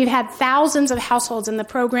 We've had thousands of households in the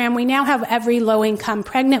program. We now have every low-income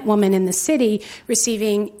pregnant woman in the city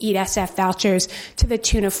receiving Eat SF vouchers to the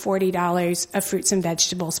tune of $40 of fruits and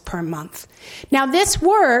vegetables per month. Now this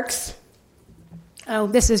works. Oh,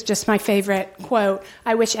 this is just my favorite quote.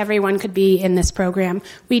 I wish everyone could be in this program.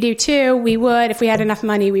 We do too. We would. If we had enough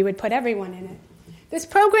money, we would put everyone in it. This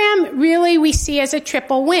program really we see as a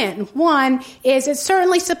triple win. One is it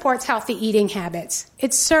certainly supports healthy eating habits.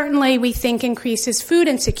 It certainly, we think, increases food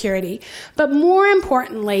insecurity. But more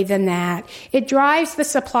importantly than that, it drives the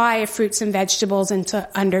supply of fruits and vegetables into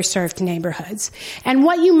underserved neighborhoods. And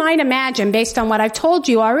what you might imagine, based on what I've told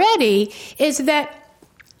you already, is that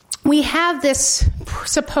we have this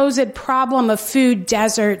supposed problem of food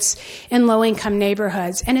deserts in low-income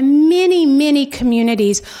neighborhoods. And in many, many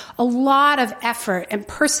communities, a lot of effort and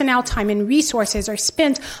personnel time and resources are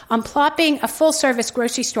spent on plopping a full-service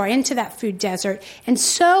grocery store into that food desert. And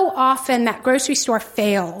so often that grocery store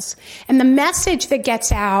fails. And the message that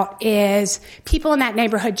gets out is people in that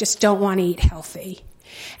neighborhood just don't want to eat healthy.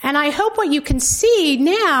 And I hope what you can see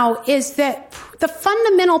now is that the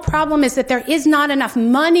fundamental problem is that there is not enough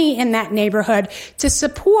money in that neighborhood to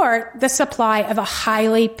support the supply of a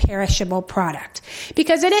highly perishable product.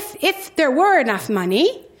 Because if there were enough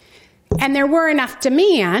money and there were enough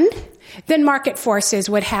demand, then market forces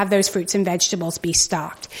would have those fruits and vegetables be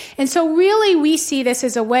stocked. And so really we see this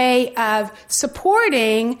as a way of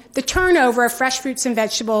supporting the turnover of fresh fruits and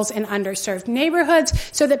vegetables in underserved neighborhoods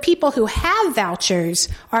so that people who have vouchers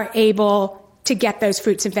are able to get those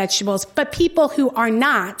fruits and vegetables, but people who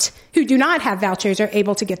do not have vouchers are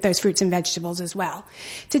able to get those fruits and vegetables as well.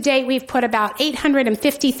 To date, we've put about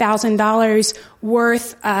 $850,000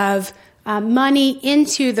 worth of money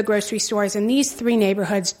into the grocery stores in these three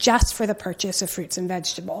neighborhoods just for the purchase of fruits and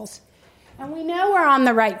vegetables. And we know we're on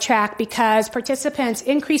the right track because participants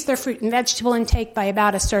increase their fruit and vegetable intake by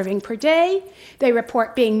about a serving per day. They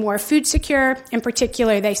report being more food secure. In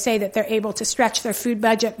particular, they say that they're able to stretch their food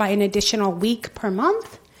budget by an additional week per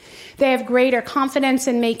month. They have greater confidence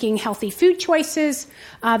in making healthy food choices.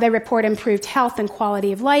 They report improved health and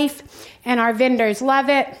quality of life. And our vendors love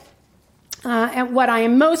it. And what I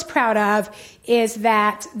am most proud of is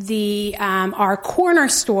that our corner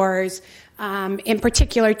stores, in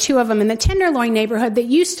particular, two of them in the Tenderloin neighborhood that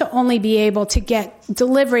used to only be able to get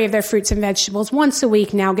delivery of their fruits and vegetables once a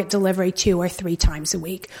week, now get delivery 2 or 3 times a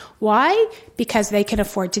week. Why? Because they can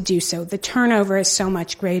afford to do so. The turnover is so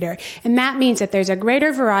much greater. And that means that there's a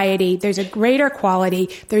greater variety, there's a greater quality,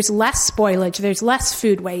 there's less spoilage, there's less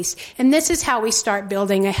food waste. And this is how we start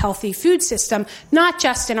building a healthy food system, not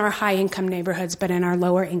just in our high-income neighborhoods, but in our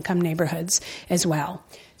lower-income neighborhoods as well.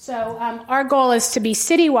 So our goal is to be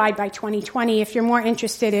citywide by 2020. If you're more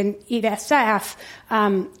interested in Eat SF,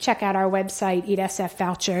 check out our website,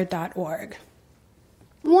 eatsfvoucher.org.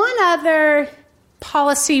 One other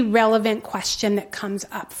policy relevant question that comes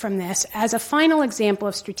up from this as a final example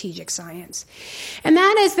of strategic science. And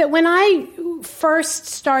that is that when I first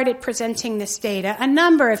started presenting this data, a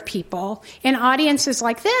number of people in audiences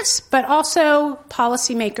like this, but also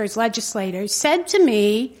policymakers, legislators, said to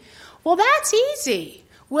me, well, that's easy.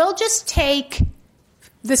 We'll just take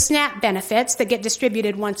the SNAP benefits that get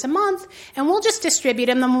distributed once a month, and we'll just distribute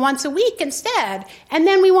them once a week instead, and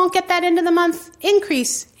then we won't get that end of the month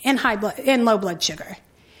increase in low blood sugar.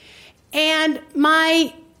 And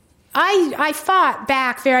I fought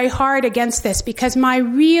back very hard against this because my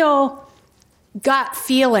real gut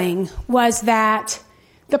feeling was that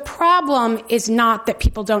the problem is not that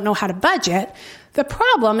people don't know how to budget. The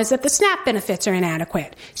problem is that the SNAP benefits are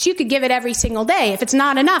inadequate. So you could give it every single day. If it's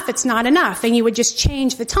not enough, it's not enough. And you would just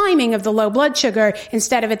change the timing of the low blood sugar.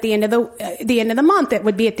 Instead of at the end of the month, it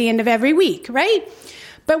would be at the end of every week, right?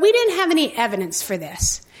 But we didn't have any evidence for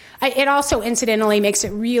this. It also incidentally makes it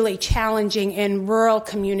really challenging in rural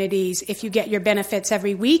communities if you get your benefits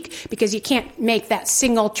every week, because you can't make that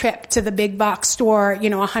single trip to the big box store,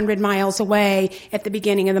 100 miles away at the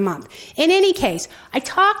beginning of the month. In any case, I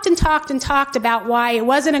talked about why it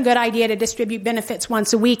wasn't a good idea to distribute benefits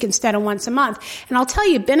once a week instead of once a month. And I'll tell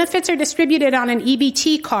you, benefits are distributed on an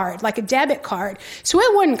EBT card, like a debit card. So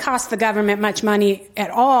it wouldn't cost the government much money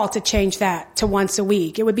at all to change that to once a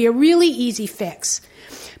week. It would be a really easy fix.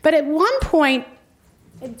 But at one point,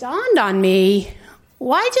 it dawned on me,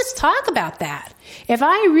 why just talk about that? If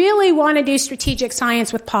I really want to do strategic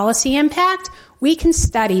science with policy impact, we can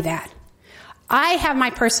study that. I have my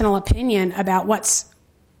personal opinion about what's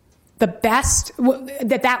the best,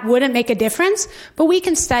 that wouldn't make a difference, but we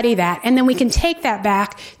can study that, and then we can take that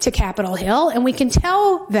back to Capitol Hill, and we can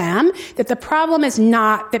tell them that the problem is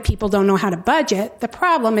not that people don't know how to budget. The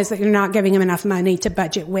problem is that you're not giving them enough money to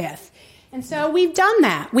budget with. And so we've done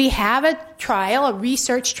that. We have a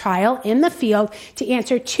research trial in the field to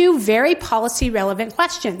answer two very policy-relevant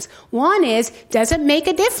questions. One is, does it make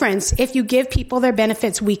a difference if you give people their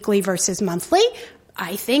benefits weekly versus monthly?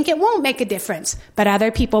 I think it won't make a difference, but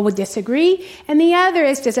other people would disagree. And the other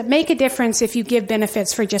is, does it make a difference if you give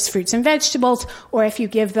benefits for just fruits and vegetables, or if you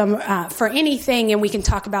give them for anything? And we can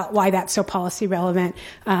talk about why that's so policy-relevant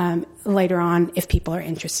later on if people are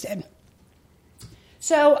interested.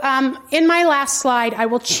 So in my last slide, I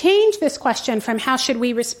will change this question from how should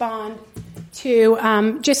we respond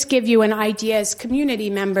to just give you an idea as community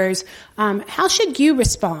members, how should you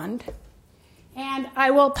respond? And I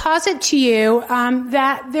will posit to you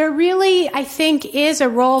that there really, I think, is a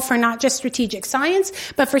role for not just strategic science,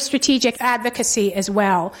 but for strategic advocacy as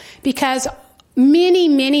well. Because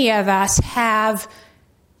many of us have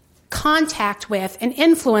contact with and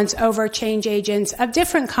influence over change agents of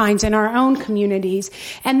different kinds in our own communities.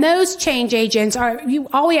 And those change agents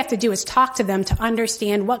all we have to do is talk to them to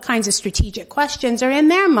understand what kinds of strategic questions are in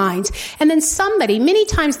their minds. And then many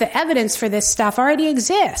times the evidence for this stuff already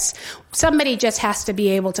exists. Somebody just has to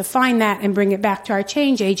be able to find that and bring it back to our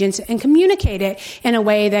change agents and communicate it in a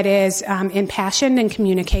way that is impassioned and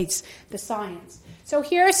communicates the science. So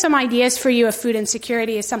here are some ideas for you if food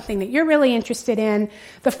insecurity is something that you're really interested in.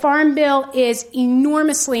 The Farm Bill is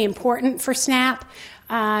enormously important for SNAP.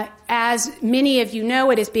 As many of you know,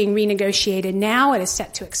 it is being renegotiated now. It is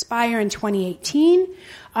set to expire in 2018.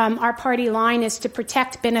 Our party line is to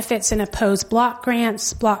protect benefits and oppose block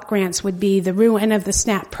grants. Block grants would be the ruin of the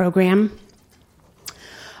SNAP program.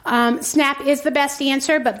 SNAP is the best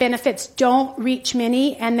answer, but benefits don't reach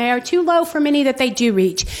many, and they are too low for many that they do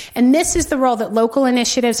reach. And this is the role that local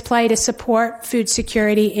initiatives play to support food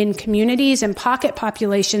security in communities and pocket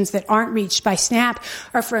populations that aren't reached by SNAP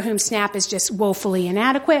or for whom SNAP is just woefully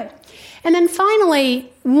inadequate. And then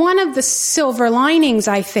finally, one of the silver linings,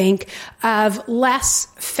 I think, of less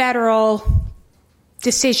federal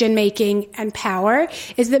decision-making and power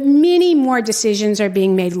is that many more decisions are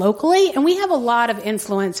being made locally, and we have a lot of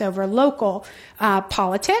influence over local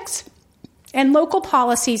politics. And local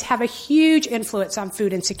policies have a huge influence on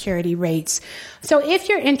food insecurity rates. So if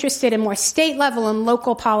you're interested in more state-level and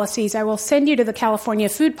local policies, I will send you to the California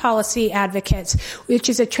Food Policy Advocates, which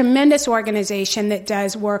is a tremendous organization that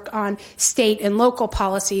does work on state and local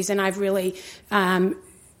policies, and I've really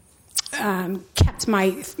kept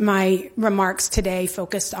my remarks today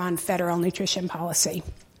focused on federal nutrition policy.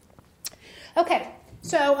 Okay,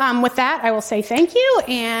 so with that, I will say thank you,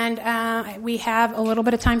 and we have a little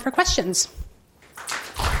bit of time for questions.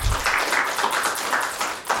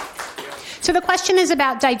 So the question is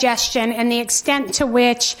about digestion and the extent to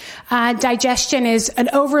which digestion is an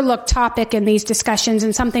overlooked topic in these discussions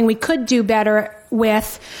and something we could do better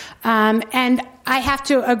with. And I have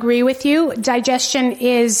to agree with you. Digestion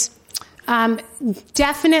is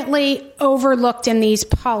definitely overlooked in these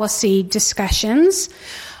policy discussions.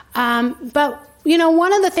 But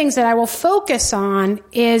one of the things that I will focus on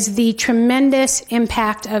is the tremendous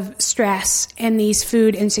impact of stress in these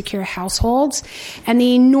food insecure households and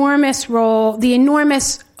the enormous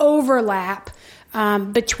overlap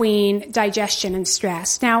between digestion and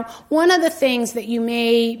stress. Now, one of the things that you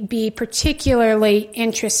may be particularly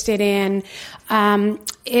interested in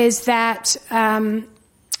is that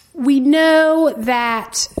we know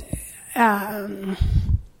that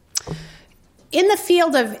in the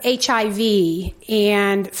field of HIV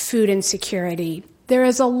and food insecurity, there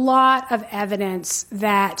is a lot of evidence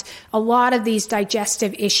that a lot of these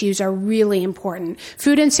digestive issues are really important.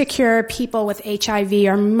 Food insecure people with HIV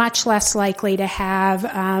are much less likely to have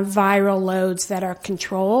viral loads that are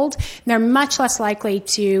controlled. They're much less likely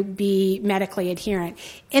to be medically adherent.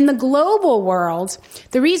 In the global world,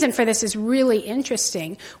 the reason for this is really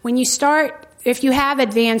interesting. If you have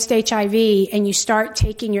advanced HIV and you start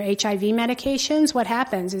taking your HIV medications, what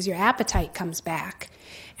happens is your appetite comes back.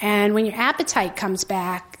 And when your appetite comes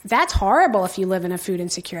back, that's horrible if you live in a food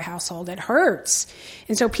insecure household. It hurts.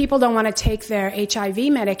 And so people don't want to take their HIV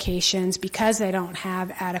medications because they don't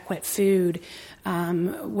have adequate food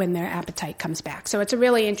when their appetite comes back. So it's a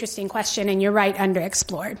really interesting question, and you're right,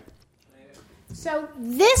 underexplored. So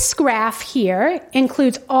this graph here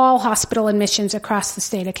includes all hospital admissions across the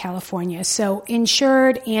state of California, so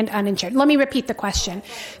insured and uninsured. Let me repeat the question.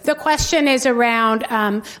 The question is around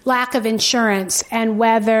lack of insurance and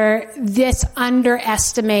whether this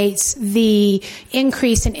underestimates the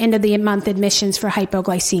increase in end-of-the-month admissions for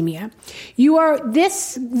hypoglycemia.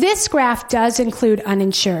 This graph does include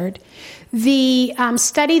uninsured. The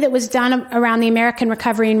study that was done around the American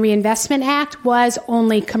Recovery and Reinvestment Act was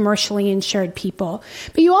only commercially insured people.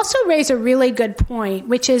 But you also raise a really good point,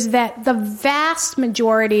 which is that the vast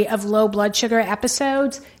majority of low blood sugar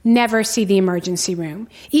episodes never see the emergency room.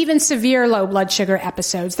 Even severe low blood sugar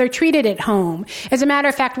episodes, they're treated at home. As a matter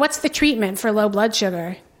of fact, what's the treatment for low blood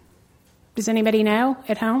sugar? Does anybody know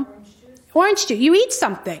at home? Orange juice. You eat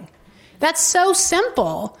something. That's so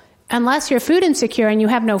simple. Unless you're food insecure and you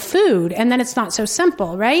have no food, and then it's not so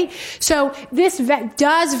simple, right? So this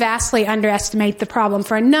does vastly underestimate the problem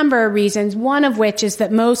for a number of reasons, one of which is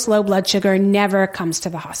that most low blood sugar never comes to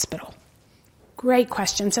the hospital. Great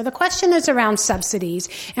question. So the question is around subsidies,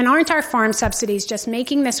 and aren't our farm subsidies just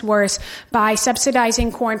making this worse by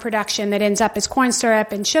subsidizing corn production that ends up as corn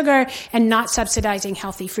syrup and sugar and not subsidizing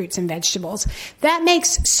healthy fruits and vegetables? That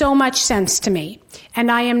makes so much sense to me, and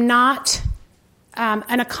I am not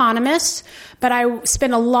an economist, but I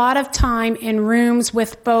spend a lot of time in rooms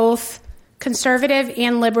with both conservative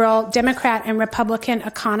and liberal, Democrat and Republican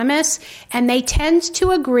economists, and they tend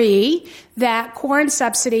to agree that corn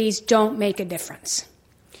subsidies don't make a difference.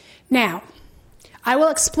 Now, I will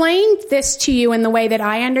explain this to you in the way that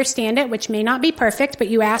I understand it, which may not be perfect, but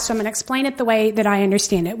you asked, so I'm going to explain it the way that I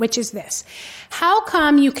understand it, which is this. How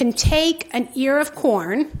come you can take an ear of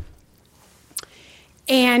corn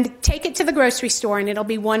and take it to the grocery store and it'll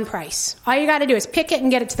be one price? All you got to do is pick it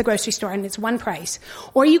and get it to the grocery store and it's one price.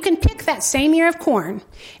 Or you can pick that same ear of corn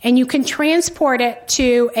and you can transport it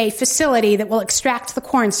to a facility that will extract the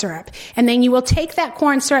corn syrup. And then you will take that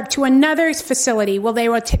corn syrup to another facility where they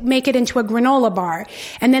will make it into a granola bar.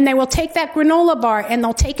 And then they will take that granola bar and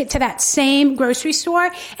they'll take it to that same grocery store.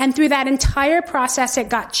 And through that entire process, it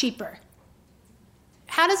got cheaper.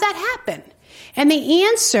 How does that happen? And the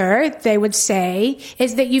answer, they would say,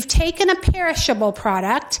 is that you've taken a perishable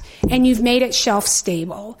product and you've made it shelf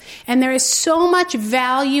stable. And there is so much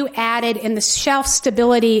value added in the shelf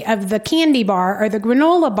stability of the candy bar or the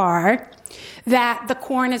granola bar that the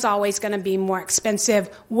corn is always going to be more expensive,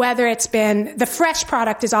 the fresh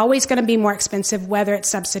product is always going to be more expensive, whether it's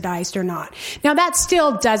subsidized or not. Now, that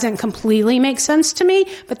still doesn't completely make sense to me,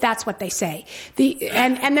 but that's what they say.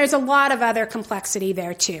 And there's a lot of other complexity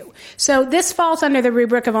there, too. So this falls under the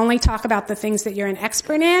rubric of only talk about the things that you're an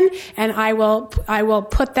expert in, and I will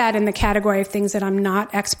put that in the category of things that I'm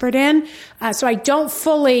not expert in. So I don't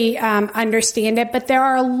fully understand it, but there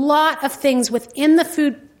are a lot of things within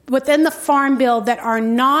the Farm Bill that are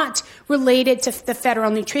not related to the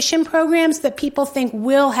federal nutrition programs that people think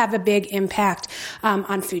will have a big impact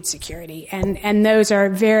on food security. And those are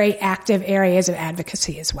very active areas of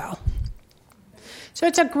advocacy as well. So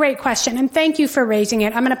it's a great question, and thank you for raising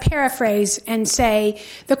it. I'm going to paraphrase and say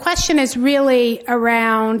the question is really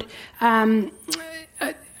around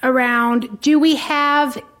do we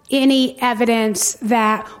have any evidence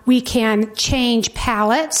that we can change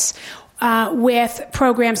palates with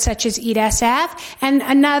programs such as Eat SF. And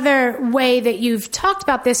another way that you've talked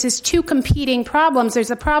about this is two competing problems.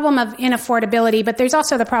 There's a problem of inaffordability, but there's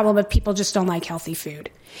also the problem of people just don't like healthy food.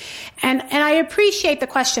 And I appreciate the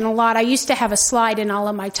question a lot. I used to have a slide in all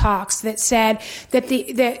of my talks that said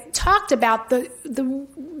that talked about the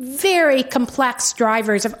very complex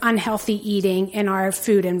drivers of unhealthy eating in our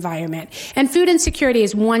food environment. And food insecurity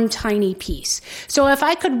is one tiny piece. So if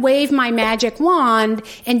I could wave my magic wand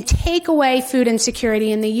and take away food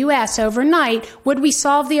insecurity in the U.S. overnight, would we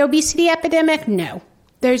solve the obesity epidemic? No.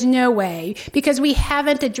 There's no way, because we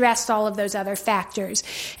haven't addressed all of those other factors.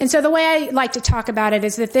 And so the way I like to talk about it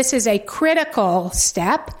is that this is a critical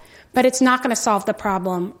step, but it's not going to solve the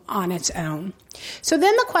problem on its own. So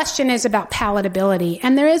then the question is about palatability,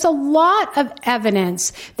 and there is a lot of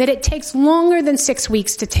evidence that it takes longer than 6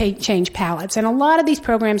 weeks to change palates, and a lot of these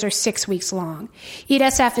programs are 6 weeks long. Eat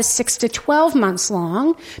SF is 6 to 12 months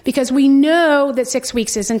long, because we know that 6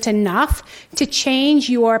 weeks isn't enough to change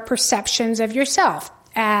your perceptions of yourself.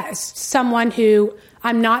 As someone who,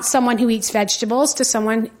 I'm not someone who eats vegetables, to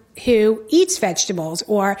someone who eats vegetables,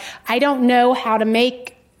 or I don't know how to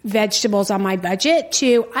make vegetables on my budget,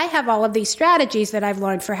 to I have all of these strategies that I've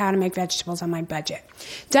learned for how to make vegetables on my budget.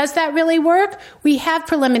 Does that really work? We have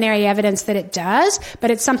preliminary evidence that it does, but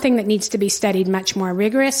it's something that needs to be studied much more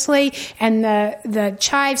rigorously. And the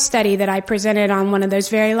Chive study that I presented on one of those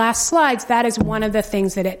very last slides, that is one of the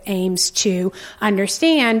things that it aims to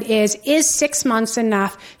understand is 6 months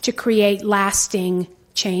enough to create lasting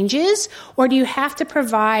changes, or do you have to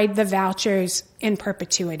provide the vouchers in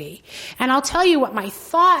perpetuity? And I'll tell you what my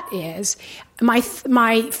thought is. My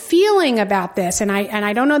feeling about this, and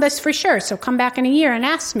I don't know this for sure, so come back in a year and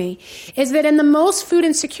ask me, is that in the most food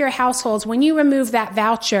insecure households, when you remove that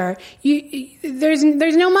voucher, there's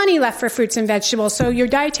no money left for fruits and vegetables, so your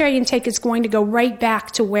dietary intake is going to go right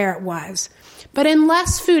back to where it was. But in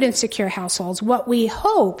less food insecure households, what we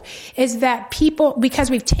hope is that people, because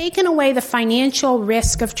we've taken away the financial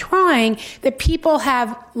risk of trying, that people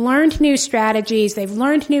have learned new strategies, they've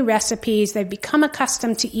learned new recipes, they've become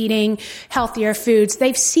accustomed to eating healthier foods,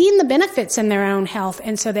 they've seen the benefits in their own health,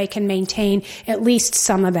 and so they can maintain at least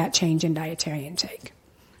some of that change in dietary intake.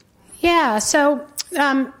 Yeah, so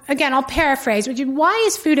again, I'll paraphrase. Why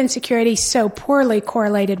is food insecurity so poorly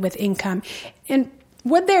correlated with income? And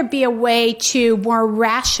would there be a way to more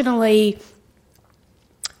rationally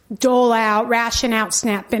ration out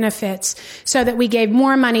SNAP benefits so that we gave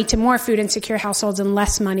more money to more food insecure households and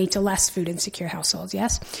less money to less food insecure households?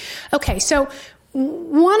 Yes? Okay, so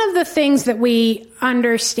one of the things that we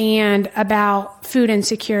understand about food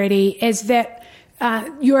insecurity is that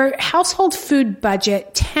your household food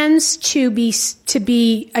budget tends to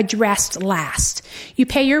be addressed last. You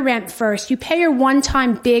pay your rent first. You pay your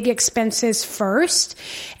one-time big expenses first.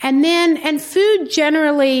 And food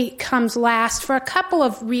generally comes last for a couple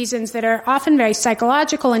of reasons that are often very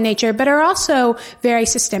psychological in nature, but are also very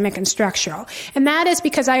systemic and structural. And that is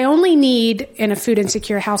because I only need, in a food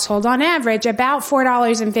insecure household on average, about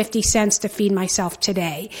 $4.50 to feed myself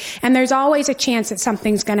today. And there's always a chance that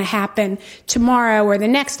something's going to happen tomorrow or the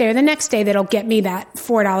next day that'll get me that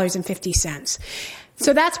 $4.50.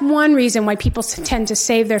 So that's one reason why people tend to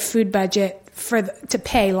save their food budget to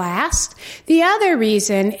pay last. The other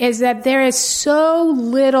reason is that there is so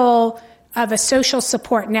little of a social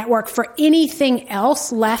support network for anything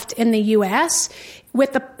else left in the U.S.,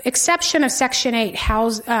 with the exception of Section 8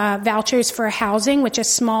 vouchers for housing, which a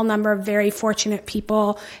small number of very fortunate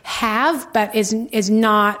people have, but is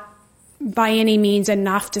not by any means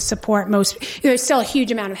enough to support most. There's still a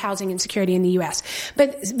huge amount of housing insecurity in the U.S.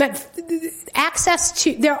 But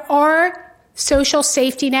there are social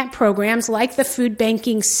safety net programs like the food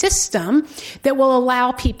banking system that will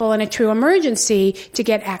allow people in a true emergency to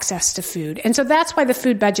get access to food. And so that's why the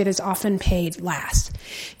food budget is often paid last.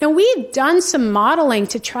 Now, we've done some modeling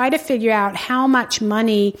to try to figure out how much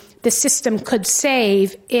money the system could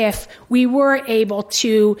save if we were able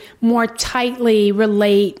to more tightly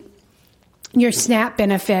relate your SNAP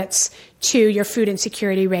benefits to your food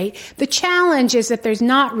insecurity rate. The challenge is that there's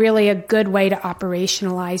not really a good way to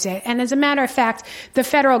operationalize it. And as a matter of fact, the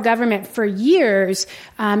federal government for years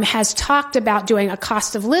has talked about doing a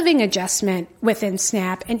cost of living adjustment within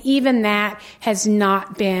SNAP, and even that has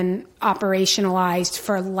not been operationalized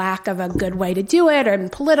for lack of a good way to do it, or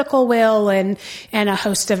political will and a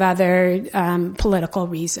host of other political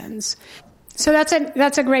reasons. So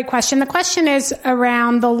that's a great question. The question is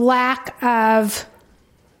around the lack of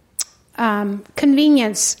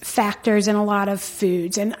convenience factors in a lot of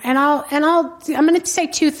foods, and I'm going to say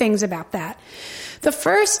two things about that. The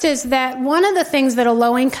first is that one of the things that a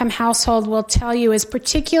low-income household will tell you is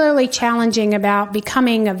particularly challenging about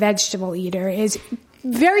becoming a vegetable eater is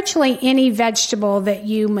virtually any vegetable that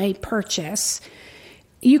you may purchase.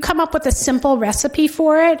 You come up with a simple recipe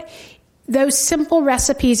for it. Those simple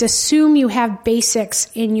recipes assume you have basics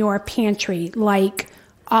in your pantry, like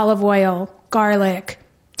olive oil, garlic,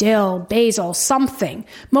 dill, basil, something.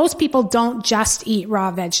 Most people don't just eat raw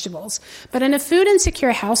vegetables. But in a food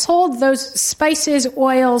insecure household, those spices,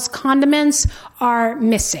 oils, condiments are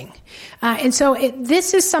missing. And so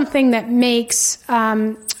this is something that makes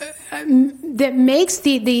the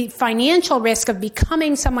financial risk of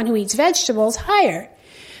becoming someone who eats vegetables higher.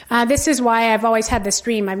 This is why I've always had this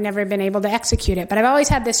dream. I've never been able to execute it, but I've always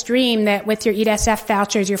had this dream that with your EAT-SF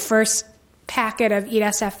vouchers, your first packet of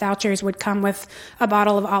EAT-SF vouchers would come with a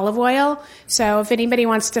bottle of olive oil. So if anybody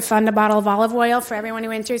wants to fund a bottle of olive oil for everyone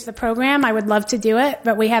who enters the program, I would love to do it,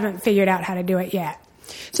 but we haven't figured out how to do it yet.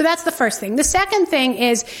 So that's the first thing. The second thing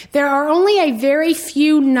is there are only a very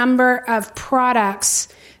few number of products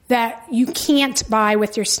that you can't buy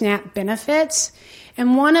with your SNAP benefits.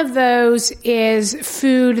 And one of those is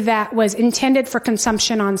food that was intended for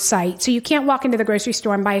consumption on site. So you can't walk into the grocery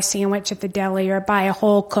store and buy a sandwich at the deli or buy a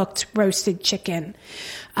whole cooked roasted chicken.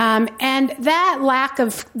 And that lack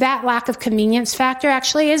of convenience factor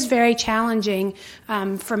actually is very challenging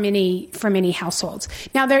for many households.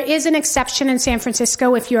 Now, there is an exception in San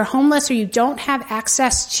Francisco. If you're homeless or you don't have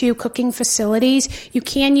access to cooking facilities, you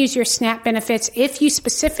can use your SNAP benefits if you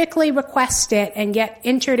specifically request it and get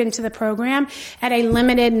entered into the program at a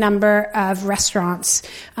limited number of restaurants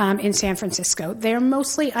in San Francisco. They're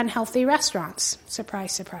mostly unhealthy restaurants.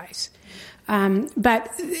 Surprise, surprise. But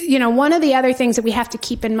one of the other things that we have to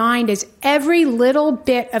keep in mind is every little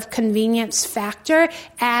bit of convenience factor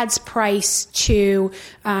adds price to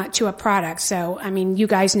a product. So, you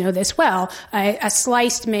guys know this well. A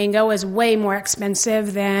sliced mango is way more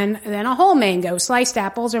expensive than a whole mango. Sliced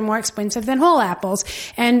apples are more expensive than whole apples.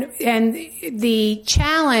 And the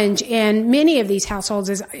challenge in many of these households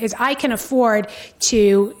is I can afford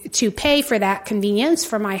to pay for that convenience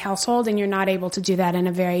for my household, and you're not able to do that in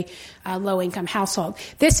a very low-income household.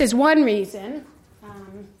 This is one reason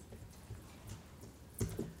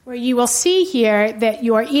where you will see here that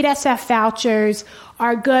your EAT-SF vouchers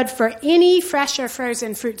are good for any fresh or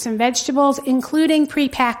frozen fruits and vegetables, including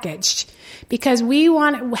prepackaged. Because we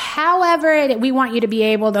want you to be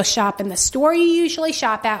able to shop in the store you usually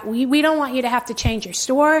shop at. We don't want you to have to change your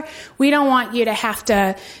store. We don't want you to have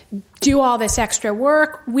to do all this extra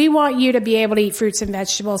work. We want you to be able to eat fruits and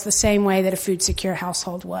vegetables the same way that a food secure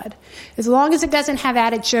household would. As long as it doesn't have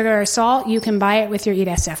added sugar or salt, you can buy it with your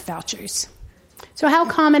EAT-SF vouchers. So how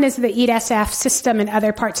common is the EAT-SF system in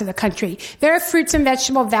other parts of the country? There are fruits and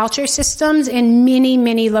vegetable voucher systems in many,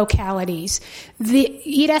 many localities. The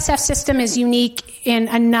EAT-SF system is unique in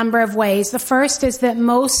a number of ways. The first is that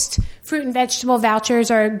most fruit and vegetable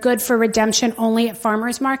vouchers are good for redemption only at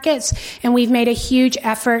farmers markets, and we've made a huge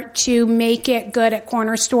effort to make it good at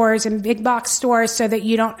corner stores and big box stores so that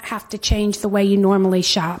you don't have to change the way you normally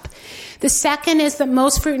shop. The second is that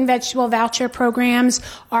most fruit and vegetable voucher programs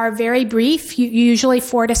are very brief, usually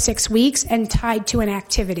 4 to 6 weeks, and tied to an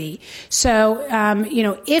activity. So,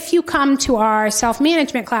 if you come to our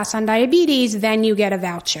self-management class on diabetes, then you get a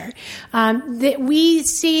voucher. We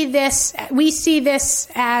see this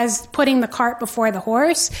as putting the cart before the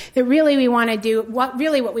horse. That really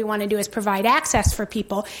what we want to do is provide access for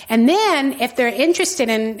people. And then, if they're interested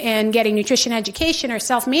in getting nutrition education or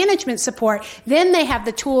self-management support, then they have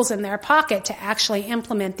the tools in their pocket to actually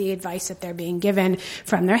implement the advice that they're being given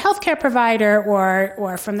from their healthcare provider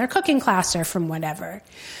or from their cooking class or from whatever.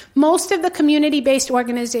 Most of the community-based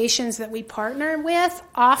organizations that we partner with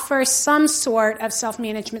offer some sort of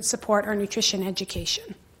self-management support or nutrition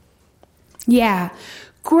education. Yeah.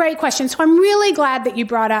 Great question. So I'm really glad that you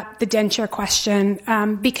brought up the denture question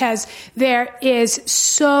because the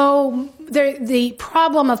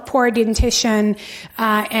problem of poor dentition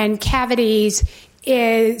and cavities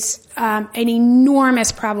is an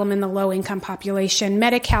enormous problem in the low-income population.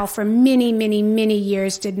 Medi-Cal for many, many, many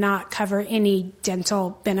years did not cover any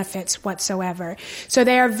dental benefits whatsoever. So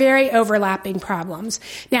they are very overlapping problems.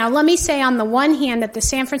 Now, let me say on the one hand that the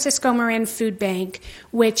San Francisco Marin Food Bank,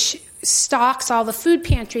 which stocks all the food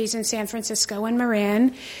pantries in San Francisco and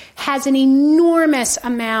Marin, has an enormous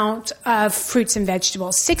amount of fruits and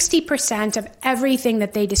vegetables. 60% of everything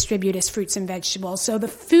that they distribute is fruits and vegetables. So the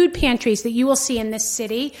food pantries that you will see in this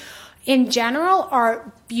city, in general,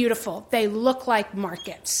 are beautiful. They look like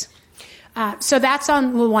markets. So that's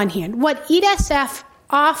on the one hand. What EAT-SF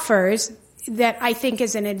offers that I think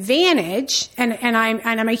is an advantage, and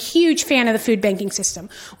I'm a huge fan of the food banking system.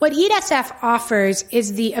 What EAT-SF offers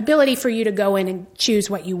is the ability for you to go in and choose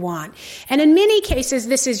what you want. And in many cases,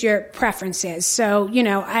 this is your preferences. So,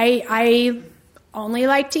 I only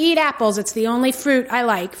like to eat apples. It's the only fruit I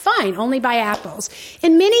like. Fine, only buy apples.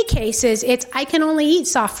 In many cases, I can only eat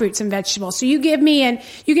soft fruits and vegetables. So you give me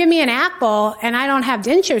an apple and I don't have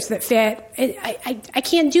dentures that fit. I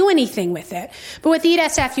can't do anything with it. But with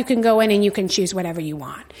EAT-SF, you can go in and you can choose whatever you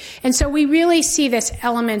want. And so we really see this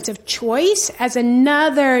element of choice as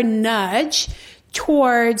another nudge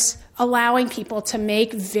towards allowing people to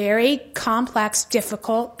make very complex,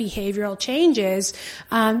 difficult behavioral changes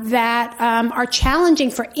that are challenging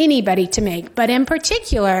for anybody to make. But in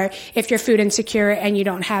particular, if you're food insecure and you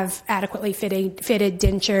don't have adequately fitted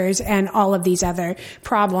dentures and all of these other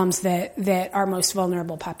problems that our most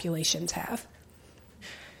vulnerable populations have.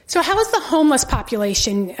 So how is the homeless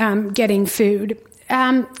population getting food?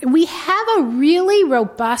 We have a really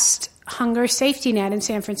robust hunger safety net in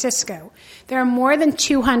San Francisco. There are more than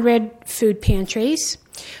 200 food pantries.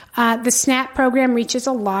 The SNAP program reaches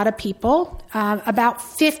a lot of people. About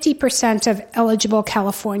 50% of eligible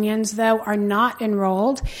Californians, though, are not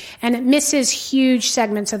enrolled, and it misses huge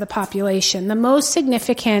segments of the population. The most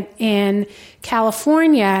significant in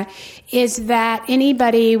California is that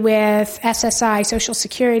anybody with SSI, Social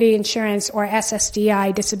Security insurance, or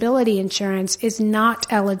SSDI, disability insurance, is not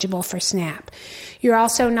eligible for SNAP. You're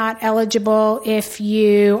also not eligible if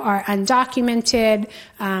you are undocumented.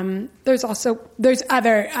 There's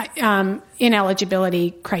other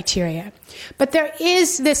ineligibility criteria. But there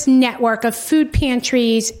is this network of food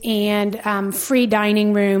pantries and free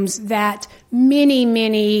dining rooms that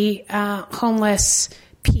many homeless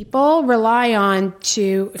people rely on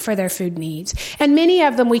for their food needs. And many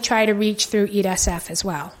of them we try to reach through EAT-SF as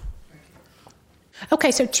well.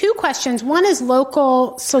 Okay, so two questions. One is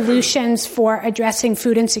local solutions for addressing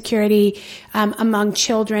food insecurity among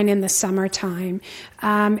children in the summertime.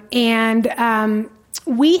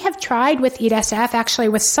 We have tried with EAT-SF, actually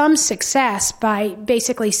with some success, by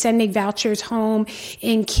basically sending vouchers home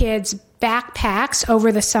in kids' backpacks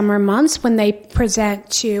over the summer months when they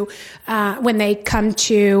when they come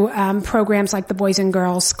to programs like the Boys and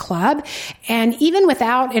Girls Club. And even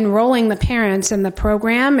without enrolling the parents in the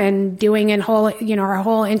program and doing our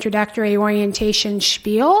whole introductory orientation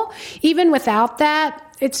spiel, even without that,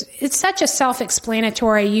 it's such a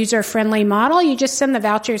self-explanatory, user-friendly model. You just send the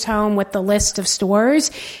vouchers home with the list of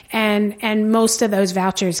stores, and most of those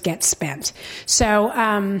vouchers get spent.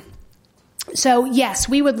 So yes,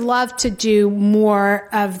 we would love to do more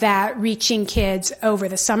of that, reaching kids over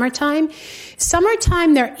the summertime.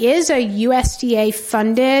 Summertime, there is a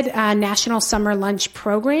USDA-funded National Summer Lunch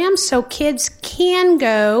Program, so kids can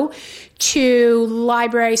go to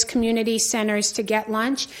libraries, community centers to get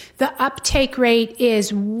lunch. The uptake rate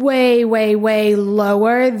is way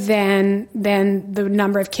lower than the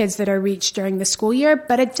number of kids that are reached during the school year,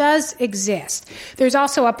 but it does exist. There's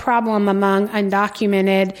also a problem among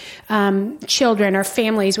undocumented children or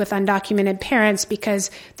families with undocumented parents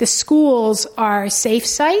because the schools are safe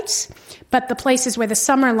sites, but the places where the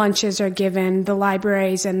summer lunches are given, the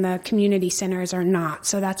libraries and the community centers are not.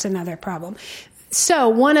 So that's another problem. So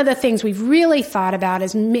one of the things we've really thought about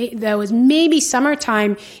is maybe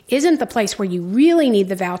summertime isn't the place where you really need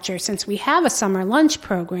the voucher, since we have a summer lunch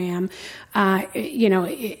program, in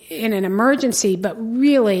an emergency, but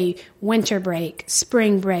really winter break,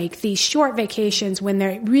 spring break, these short vacations when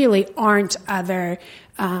there really aren't other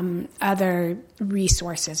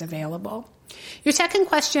resources available. Your second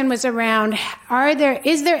question was around,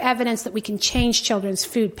 is there evidence that we can change children's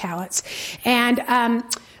food palates? And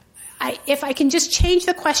if I can just change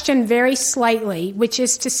the question very slightly, which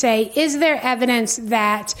is to say, is there evidence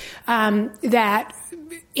that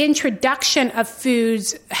introduction of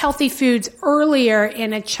foods, healthy foods, earlier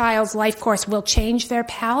in a child's life course will change their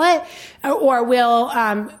palate, or will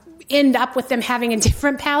end up with them having a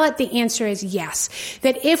different palate? The answer is yes.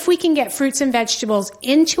 That if we can get fruits and vegetables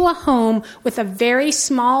into a home with a very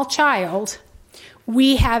small child,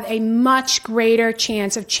 we have a much greater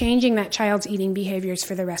chance of changing that child's eating behaviors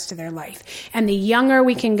for the rest of their life. And the younger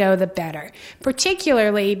we can go, the better.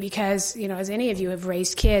 Particularly because, as any of you have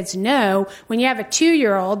raised kids know, when you have a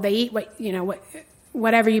 2-year-old, they eat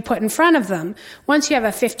whatever you put in front of them. Once you have a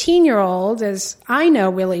 15-year-old, as I know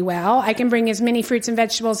really well, I can bring as many fruits and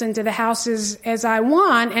vegetables into the house as I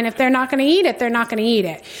want, and if they're not going to eat it, they're not going to eat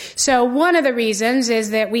it. So one of the reasons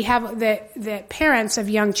is that we have that parents of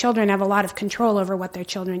young children have a lot of control over what their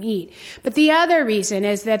children eat. But the other reason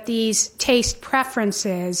is that these taste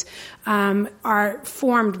preferences are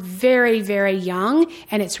formed very, very young,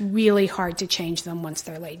 and it's really hard to change them once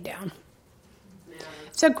they're laid down.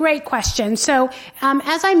 It's a great question. So,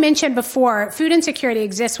 as I mentioned before, food insecurity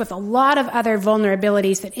exists with a lot of other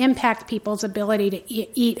vulnerabilities that impact people's ability to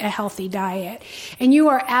eat a healthy diet. And you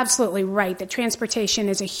are absolutely right that transportation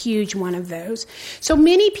is a huge one of those. So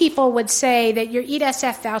many people would say that your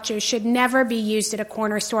EAT-SF vouchers should never be used at a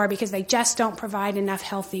corner store because they just don't provide enough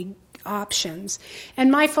healthy options. And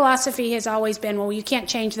my philosophy has always been, well, you can't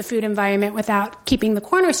change the food environment without keeping the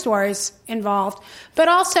corner stores involved, but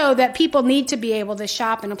also that people need to be able to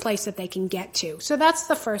shop in a place that they can get to. So that's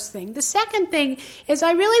the first thing. The second thing is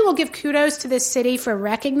I really will give kudos to this city for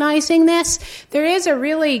recognizing this. There is a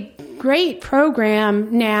really great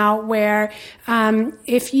program now where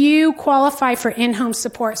if you qualify for in-home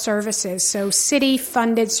support services, so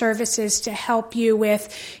city-funded services to help you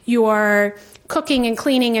with your cooking and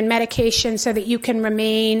cleaning and medication so that you can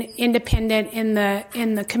remain independent in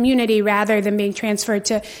the community rather than being transferred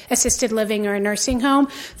to assisted living or a nursing home.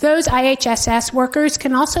 Those IHSS workers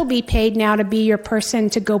can also be paid now to be your person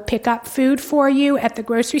to go pick up food for you at the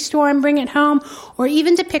grocery store and bring it home, or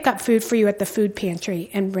even to pick up food for you at the food pantry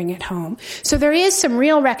and bring it home. So there is some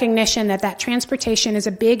real recognition that transportation is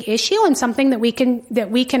a big issue and something that we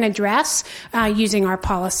can address using our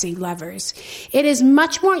policy levers. It is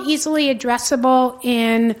much more easily addressable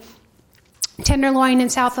in Tenderloin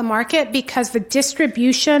and South of Market because the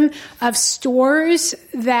distribution of stores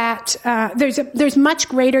that there's much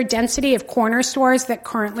greater density of corner stores that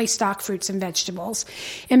currently stock fruits and vegetables.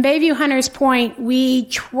 In Bayview Hunters Point, we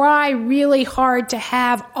try really hard to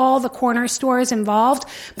have all the corner stores involved,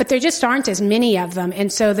 but there just aren't as many of them,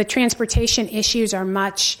 and so the transportation issues are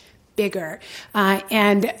much bigger.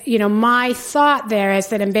 And my thought there is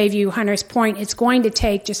that in Bayview Hunters Point, it's going to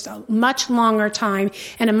take just a much longer time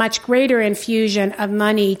and a much greater infusion of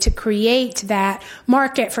money to create that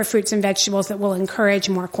market for fruits and vegetables that will encourage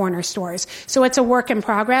more corner stores. So it's a work in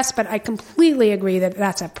progress, but I completely agree that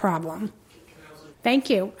that's a problem. Thank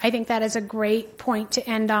you. I think that is a great point to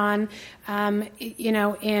end on,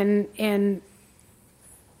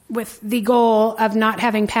 with the goal of not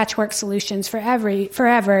having patchwork solutions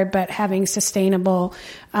forever, but having sustainable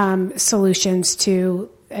solutions to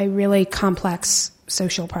a really complex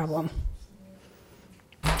social problem.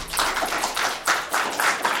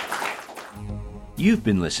 You've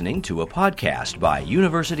been listening to a podcast by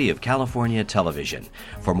University of California Television.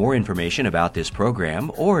 For more information about this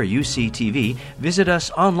program or UCTV, visit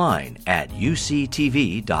us online at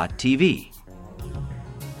uctv.tv.